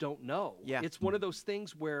know. Yeah. It's one of those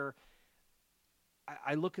things where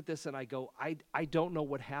I look at this and I go, I don't know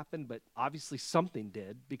what happened, but obviously something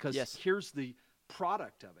did, because Yes. here's the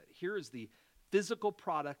product of it. Here is the physical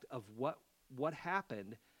product of what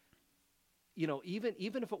happened.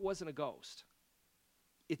 Even if it wasn't a ghost,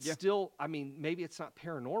 it's still, maybe it's not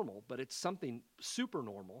paranormal, but it's something super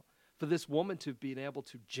normal for this woman to be able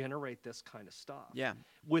to generate this kind of stuff. Yeah.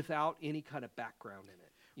 Without any kind of background in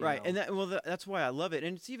it. you Right, know? and that's why I love it.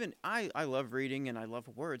 And it's even I love reading and I love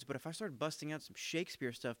words, but if I started busting out some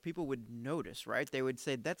Shakespeare stuff, people would notice, right? They would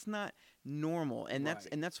say that's not normal, and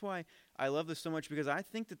that's why I love this so much, because I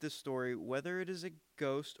think that this story, whether it is a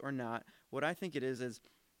ghost or not, what I think it is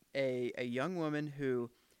a young woman who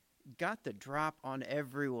got the drop on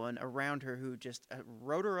everyone around her, who just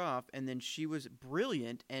wrote her off, and then she was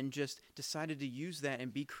brilliant and just decided to use that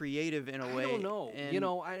and be creative in a way. I don't know.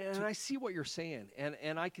 And I see what you're saying,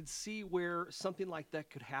 and I could see where something like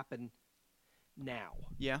that could happen now,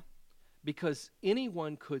 yeah, because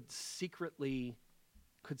anyone could secretly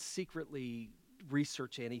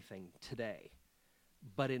research anything today,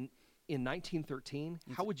 but in 1913,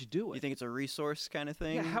 how would you do it? you think it's a resource kind of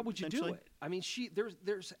thing? Yeah, how would you do essentially? it? I mean,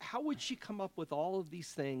 how would she come up with all of these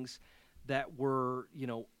things that were,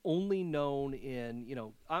 only known in,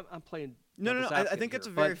 I'm playing. No. devil's I advocate think that's a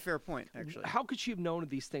here, very but fair point, actually. How could she have known of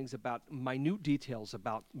these things about minute details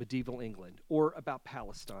about medieval England or about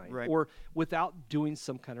Palestine, Right. or without doing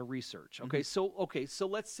some kind of research? Okay, so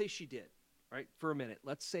let's say she did, right? For a minute,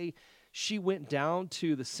 let's say she went down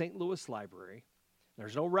to the St. Louis Library.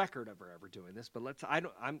 There's no record of her ever doing this, but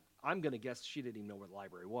I'm going to guess she didn't even know where the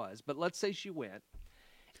library was. But let's say she went,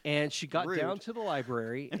 and she got Rude. down to the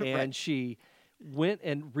library, and Right. she went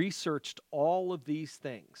and researched all of these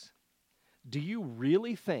things. Do you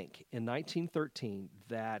really think in 1913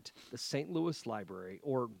 that the St. Louis Library,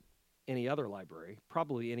 or any other library,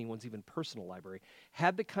 probably anyone's even personal library,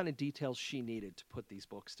 had the kind of details she needed to put these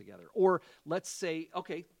books together? Or let's say,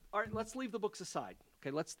 okay, all right, let's leave the books aside. Okay,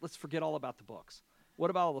 let's forget all about the books. What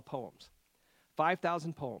about all the poems?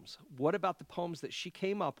 5,000 poems. What about the poems that she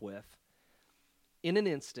came up with in an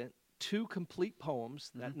instant? 2 complete poems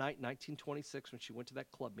that night, 1926, when she went to that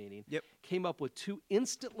club meeting. Yep.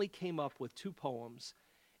 Instantly came up with 2 poems,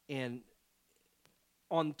 and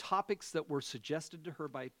on topics that were suggested to her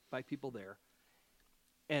by people there,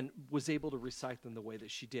 and was able to recite them the way that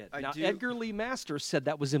she did. Now, Edgar Lee Masters said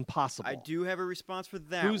that was impossible. I do have a response for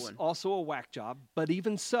that Who's one. also a whack job, but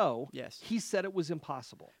even so, Yes. he said it was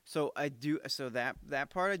impossible. So that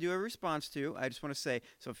part I do have a response to. I just want to say,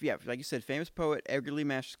 like you said, famous poet Edgar Lee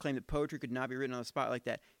Masters claimed that poetry could not be written on the spot like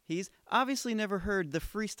that. He's obviously never heard the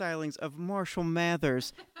freestylings of Marshall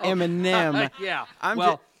Mathers, Eminem. Yeah. I'm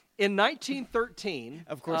well, in 1913,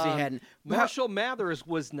 Of course he hadn't. But how- Marshall Mathers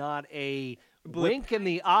was not a wink in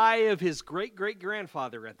the eye of his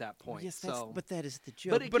great-great-grandfather at that point. Yes, so. but that is the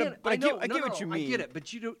joke. But again, I get I what you mean. I get it,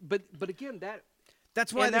 but you do. But again,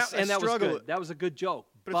 That's why and this, that, and I that was struggle. good. That was a good joke.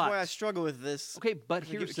 But that's why I struggle with this. Okay, but I get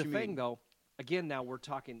here's what the you thing, mean. though. Again, now we're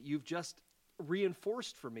talking. You've just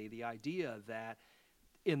reinforced for me the idea that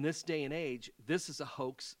in this day and age, this is a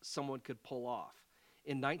hoax someone could pull off.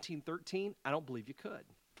 In 1913, I don't believe you could.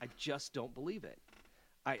 I just don't believe it.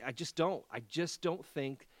 I just don't. I just don't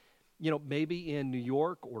think, maybe in New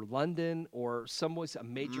York or London or someplace, a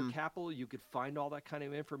major capital, you could find all that kind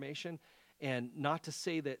of information. And not to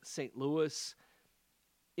say that St. Louis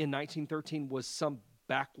in 1913 was some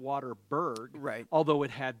backwater burg, Right. although it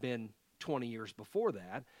had been 20 years before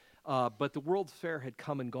that. But the World's Fair had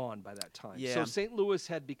come and gone by that time. Yeah. So St. Louis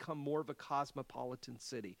had become more of a cosmopolitan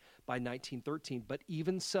city by 1913. But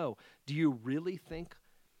even so, do you really think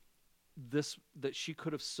that she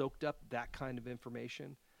could have soaked up that kind of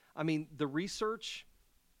information? I mean, the research,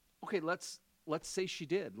 okay, let's say she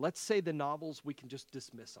did. Let's say the novels, we can just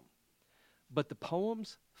dismiss them. But the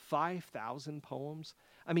poems, 5,000 poems,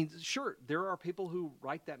 I mean, sure, there are people who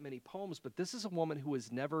write that many poems, but this is a woman who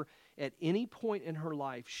has never at any point in her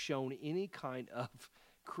life shown any kind of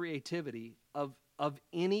creativity of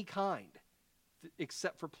any kind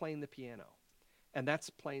except for playing the piano. And that's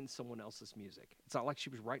playing someone else's music. It's not like she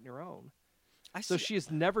was writing her own. So she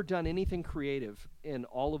has never done anything creative in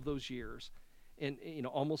all of those years, in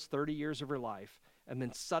almost 30 years of her life. And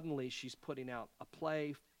then suddenly she's putting out a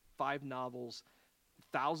play, 5 novels,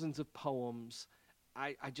 thousands of poems.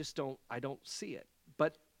 I don't see it.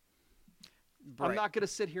 But I'm not going to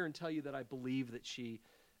sit here and tell you that I believe that she,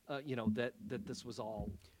 that this was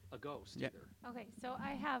all a ghost either. Okay, so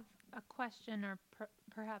I have a question or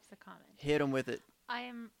perhaps a comment. Hit him with it.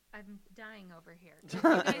 I'm dying over here.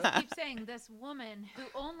 'Cause you guys keep saying this woman who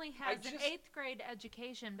only has an 8th grade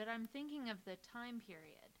education, but I'm thinking of the time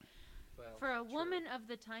period. Well, For a woman of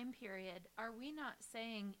the time period, are we not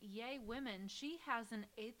saying, yay, women, she has an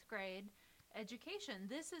 8th grade education?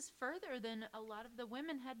 This is further than a lot of the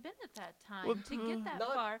women had been at that time to get that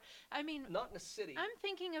far. I mean, not in a city. I'm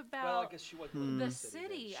thinking about Well, I guess she wasn't living in the a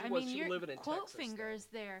city. then. I mean, she was living in quote Texas, fingers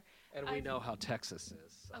there. and we know how Texas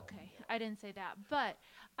is. So. Okay, I didn't say that, but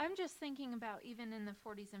I'm just thinking about even in the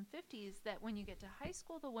 40s and 50s that when you get to high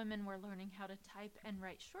school, the women were learning how to type and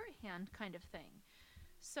write shorthand kind of thing.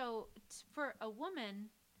 So for a woman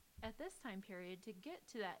at this time period to get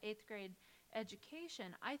to that 8th grade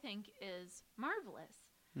education, I think is marvelous.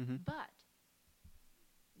 Mm-hmm. But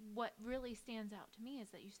what really stands out to me is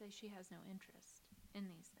that you say she has no interest in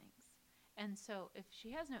these things. And so if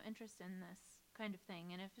she has no interest in this kind of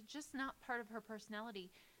thing, and if it's just not part of her personality,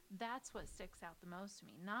 that's what sticks out the most to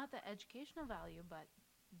me. Not the educational value, but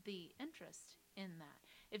the interest in that.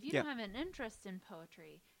 If you don't have an interest in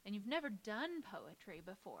poetry, and you've never done poetry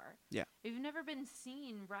before, if you've never been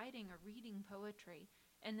seen writing or reading poetry,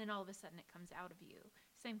 and then all of a sudden it comes out of you,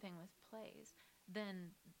 same thing with plays,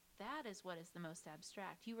 then that is what is the most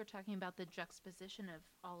abstract. You were talking about the juxtaposition of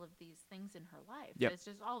all of these things in her life. It's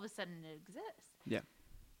just all of a sudden it exists.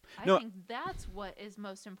 I think that's what is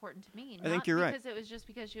most important to me. I think you're right. Because it was just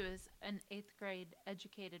because she was an 8th grade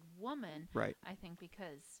educated woman. Right. I think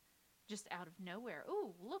because just out of nowhere,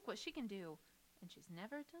 ooh, look what she can do. And she's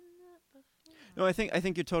never done that before. No, I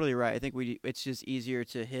think you're totally right. I think it's just easier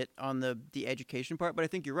to hit on the education part, but I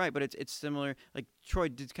think you're right. But it's similar. Like Troy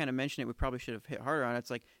did kind of mention it. We probably should have hit harder on it. It's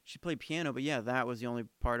like she played piano, but that was the only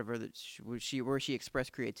part of her that where she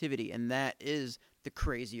expressed creativity, and that is the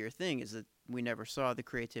crazier thing, is that we never saw the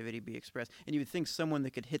creativity be expressed. And you would think someone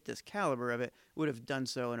that could hit this caliber of it would have done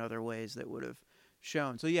so in other ways that would have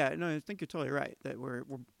shown. So I think you're totally right that we're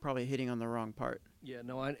probably hitting on the wrong part. Yeah,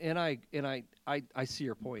 no, I see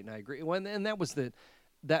your point, and I agree. And that was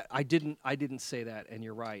that I didn't say that, and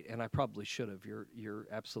you're right, and I probably should have. You're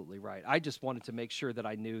absolutely right. I just wanted to make sure that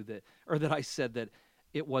I knew that, or that I said that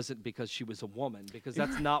it wasn't because she was a woman, because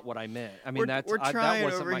that's not what I meant. I mean, we're trying that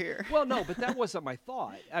wasn't over here. Well, no, but that wasn't my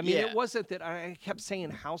thought. I mean, it wasn't that I kept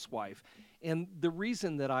saying housewife, and the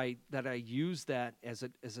reason that I used that as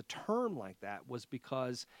a term like that was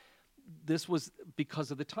because this was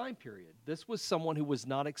because of the time period. This was someone who was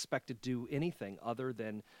not expected to do anything other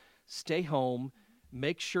than stay home,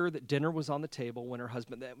 make sure that dinner was on the table when her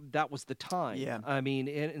husband. That was the time. Yeah. I mean,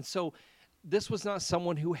 and so this was not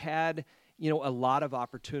someone who had a lot of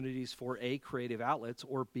opportunities for A, creative outlets,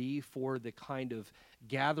 or B, for the kind of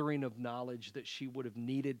gathering of knowledge that she would have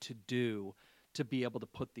needed to do to be able to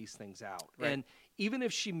put these things out. Right. And even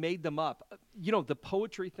if she made them up, the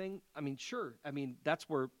poetry thing, I mean, sure. I mean, that's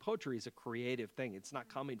where poetry is a creative thing. It's not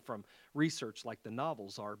coming from research like the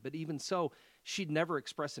novels are. But even so, she'd never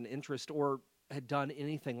expressed an interest or had done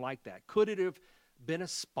anything like that. Could it have been a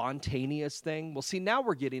spontaneous thing? Well, see, now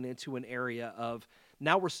we're getting into an area of,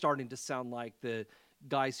 now we're starting to sound like the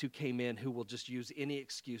guys who came in who will just use any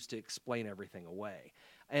excuse to explain everything away.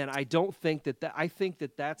 And I don't think that, I think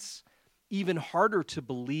that that's even harder to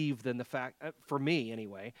believe than the fact, for me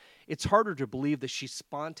anyway, it's harder to believe that she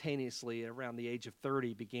spontaneously, around the age of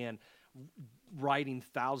 30, began writing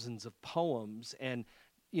thousands of poems and,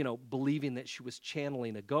 believing that she was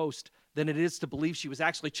channeling a ghost than it is to believe she was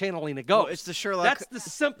actually channeling a ghost. Well, it's the Sherlock. That's the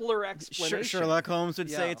simpler explanation. Sherlock Holmes would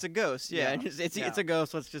say it's a ghost. Yeah, it's a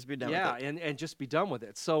ghost. Let's just be done with it. Yeah, and just be done with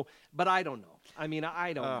it. So, but I don't know. I mean,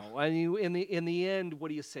 I don't know. I mean, in the end, what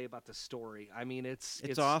do you say about the story? I mean, it's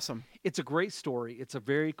awesome. It's a great story. It's a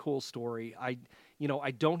very cool story. I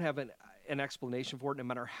don't have an explanation for it. No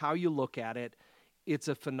matter how you look at it, it's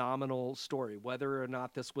a phenomenal story. Whether or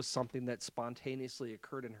not this was something that spontaneously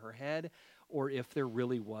occurred in her head, or if there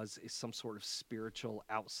really was some sort of spiritual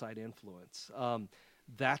outside influence,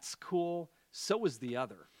 that's cool. So is the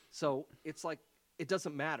other. So it's like it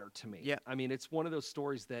doesn't matter to me. Yeah. I mean, it's one of those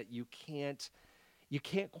stories that you can't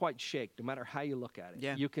quite shake, no matter how you look at it.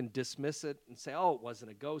 Yeah. You can dismiss it and say, "Oh, it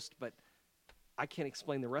wasn't a ghost," but I can't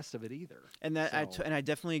explain the rest of it either. And that So- I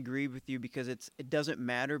definitely agree with you, because it doesn't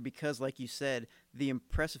matter, because like you said, the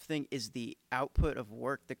impressive thing is the output of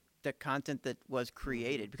work, the content that was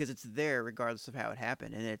created, because it's there regardless of how it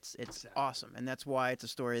happened, and it's Exactly. awesome, and that's why it's a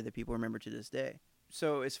story that people remember to this day.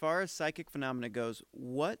 So as far as psychic phenomena goes,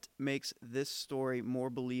 what makes this story more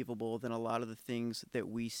believable than a lot of the things that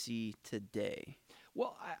we see today?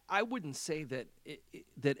 Well, I wouldn't say that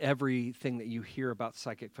that everything that you hear about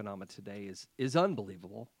psychic phenomena today is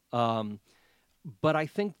unbelievable. But I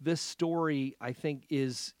think this story,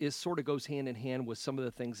 is sort of goes hand in hand with some of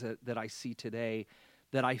the things that I see today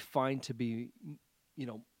that I find to be,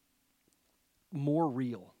 more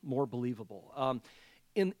real, more believable.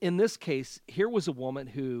 In this case, here was a woman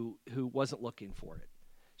who wasn't looking for it.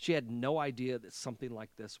 She had no idea that something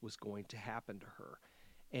like this was going to happen to her.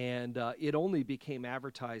 And it only became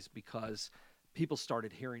advertised because people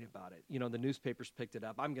started hearing about it. The newspapers picked it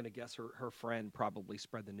up. I'm going to guess her friend probably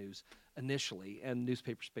spread the news initially, and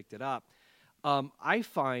newspapers picked it up. I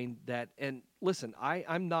find that, and listen,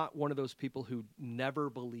 I'm not one of those people who never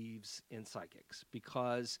believes in psychics,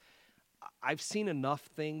 because I've seen enough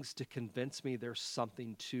things to convince me there's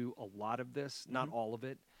something to a lot of this, not all of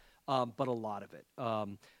it, but a lot of it.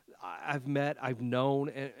 I've known,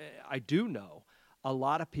 and I do know a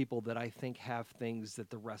lot of people that I think have things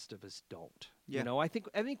that the rest of us don't. Yeah. I think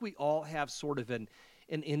we all have sort of an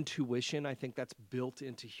intuition. I think that's built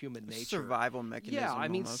into human nature. Survival mechanism. Yeah, I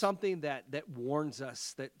mean, almost. something that warns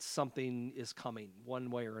us that something is coming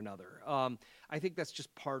one way or another. I think that's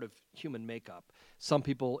just part of human makeup. Some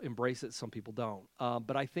people embrace it, some people don't.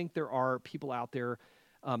 But I think there are people out there,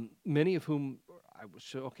 many of whom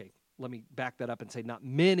let me back that up and say not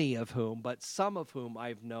many of whom, but some of whom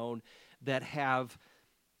I've known that have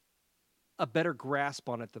a better grasp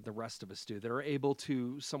on it than the rest of us do, that are able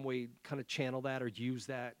to some way kind of channel that or use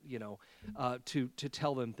that, to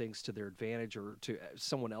tell them things to their advantage or to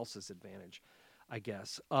someone else's advantage, I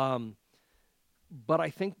guess. But I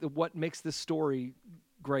think that what makes this story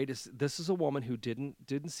great is this is a woman who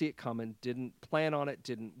didn't see it coming, didn't plan on it,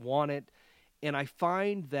 didn't want it. And I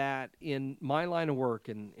find that in my line of work,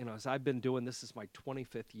 and as I've been doing this, is my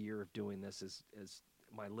 25th year of doing this as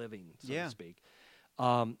my living, so to speak.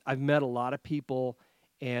 I've met a lot of people,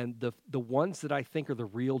 and the ones that I think are the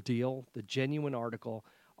real deal, the genuine article,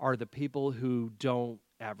 are the people who don't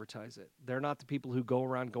advertise it. They're not the people who go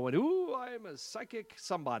around going, "Ooh, I'm a psychic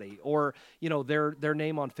somebody," or their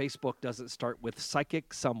name on Facebook doesn't start with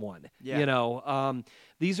psychic someone. Yeah.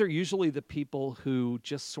 These are usually the people who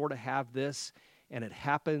just sort of have this, and it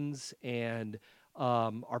happens, and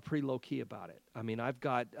are pretty low key about it. I mean, I've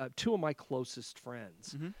got two of my closest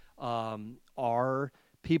friends are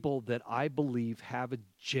people that I believe have a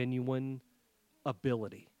genuine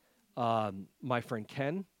ability. My friend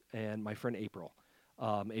Ken and my friend April.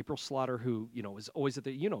 April Slaughter, who is always at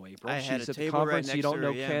the April. I had She's a at the table right conference. next You don't to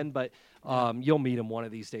know her, yeah. Ken, but you'll meet him one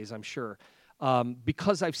of these days, I'm sure.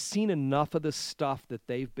 Because I've seen enough of the stuff that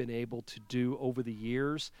they've been able to do over the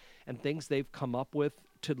years and things they've come up with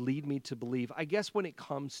to lead me to believe. I guess when it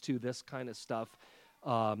comes to this kind of stuff,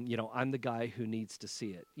 I'm the guy who needs to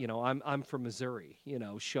see it. I'm from Missouri.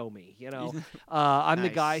 Show me. I'm the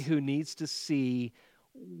guy Nice. who needs to see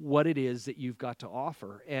what it is that you've got to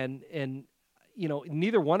offer. And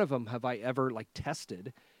neither one of them have I ever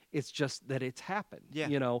tested. It's just that it's happened.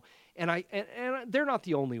 Yeah. And they're not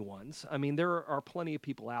the only ones. I mean, there are plenty of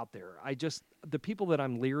people out there. The people that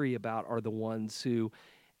I'm leery about are the ones who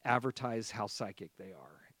advertise how psychic they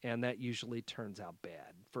are. And that usually turns out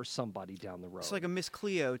bad for somebody down the road. It's like a Miss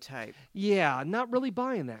Cleo type. Yeah, not really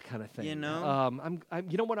buying that kind of thing. I'm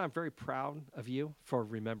I'm very proud of you for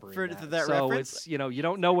remembering For that. that so reference? it's, you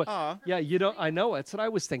don't know what. Aw. Yeah, you don't. I know. That's what I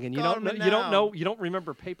was thinking. You Call don't me know. You don't now. know. You don't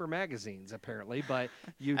remember paper magazines apparently, but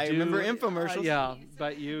you I do. remember infomercials. Yeah,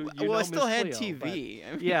 but you. Well, know I still Miss had Cleo, but- TV.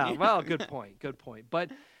 I mean- yeah. Well, good point. Good point. But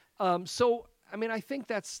so. I mean, I think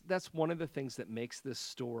that's one of the things that makes this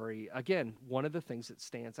story, again, one of the things that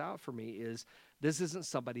stands out for me is this isn't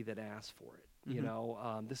somebody that asked for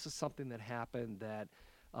it. This is something that happened that,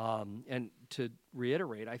 and to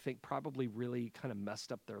reiterate, I think probably really kind of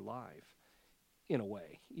messed up their life in a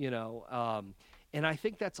way, and I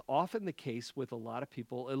think that's often the case with a lot of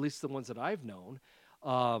people, at least the ones that I've known,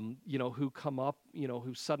 who come up,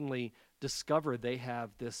 who suddenly discover they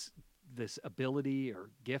have this ability or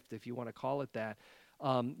gift, if you want to call it that,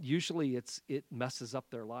 usually it messes up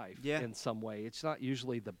their life Yeah. in some way. It's not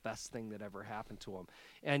usually the best thing that ever happened to them.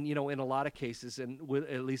 And, in a lot of cases, and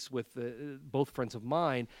at least with both friends of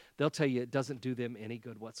mine, they'll tell you it doesn't do them any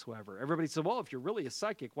good whatsoever. Everybody said, well, if you're really a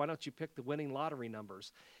psychic, why don't you pick the winning lottery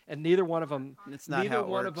numbers? And neither one of them, It's not how it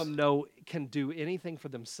works. can do anything for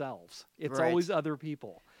themselves. It's Right. always other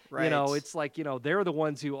people. Right. It's like, they're the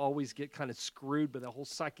ones who always get kind of screwed by the whole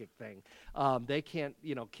psychic thing. They can't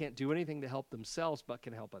do anything to help themselves, but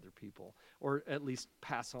can help other people, or at least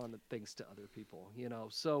pass on the things to other people,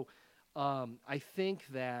 So I think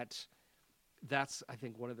that's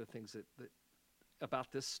one of the things that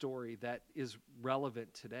about this story that is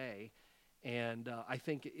relevant today, and I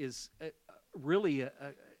think is really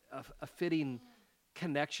a fitting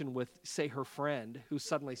connection with, say, her friend who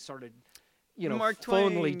suddenly started Mark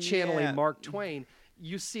phonally Twain, channeling yeah. Mark Twain.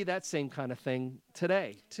 You see that same kind of thing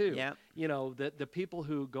today too. Yeah. The people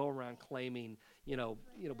who go around claiming,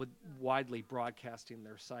 with widely broadcasting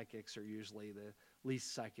their psychics are usually the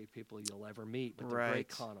least psychic people you'll ever meet, but they're Right. great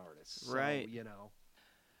con artists. So, Right.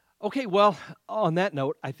 Okay, well, on that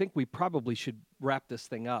note, I think we probably should wrap this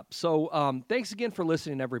thing up. So thanks again for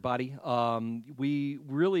listening, everybody. We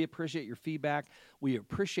really appreciate your feedback. We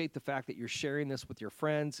appreciate the fact that you're sharing this with your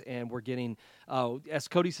friends, and we're getting, as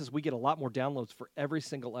Cody says, we get a lot more downloads for every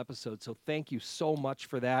single episode. So thank you so much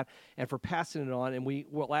for that and for passing it on. And we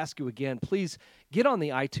will ask you again, please get on the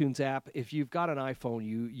iTunes app. If you've got an iPhone,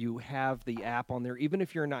 you have the app on there, even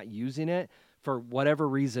if you're not using it for whatever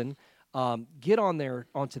reason. Get on there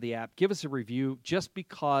onto the app, give us a review, just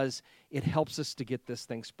because it helps us to get this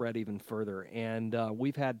thing spread even further. And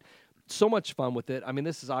we've had so much fun with it. I mean,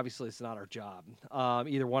 it's not our job,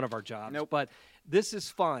 either one of our jobs. Nope. But this is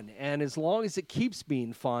fun, and as long as it keeps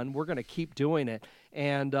being fun, we're going to keep doing it.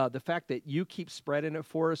 And the fact that you keep spreading it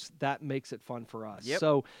for us, that makes it fun for us. Yep.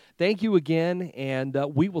 So thank you again, and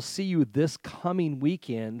we will see you this coming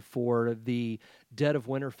weekend for the Dead of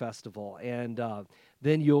Winter Festival. And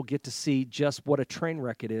then you'll get to see just what a train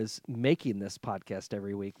wreck it is making this podcast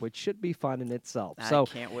every week, which should be fun in itself. I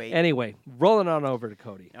can't wait. Anyway, rolling on over to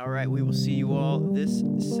Cody. All right, we will see you all this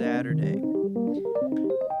Saturday.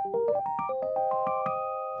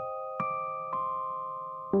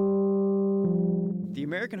 The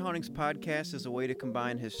American Hauntings Podcast is a way to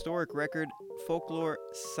combine historic record, folklore,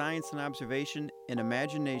 science and observation, and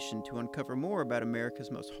imagination to uncover more about America's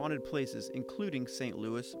most haunted places, including St.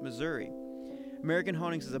 Louis, Missouri. American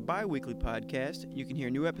Hauntings is a bi-weekly podcast. You can hear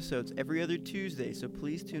new episodes every other Tuesday, so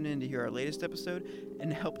please tune in to hear our latest episode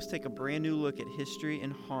and help us take a brand new look at history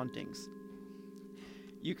and hauntings.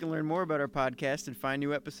 You can learn more about our podcast and find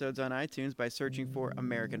new episodes on iTunes by searching for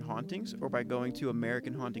American Hauntings or by going to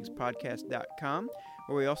AmericanHauntingsPodcast.com,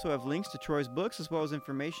 where we also have links to Troy's books as well as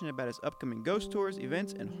information about his upcoming ghost tours,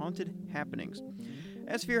 events, and haunted happenings.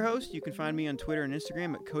 As for your host, you can find me on Twitter and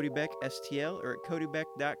Instagram at CodyBeckSTL or at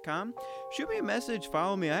CodyBeck.com. Shoot me a message,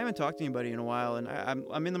 follow me. I haven't talked to anybody in a while, and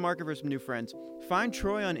I'm in the market for some new friends. Find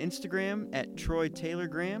Troy on Instagram at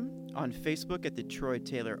TroyTaylorgram, on Facebook at the Troy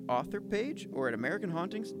Taylor Author page, or at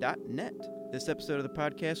AmericanHauntings.net. This episode of the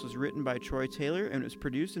podcast was written by Troy Taylor and was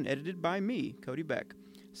produced and edited by me, Cody Beck.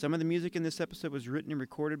 Some of the music in this episode was written and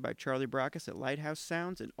recorded by Charlie Brackus at Lighthouse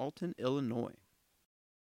Sounds in Alton, Illinois.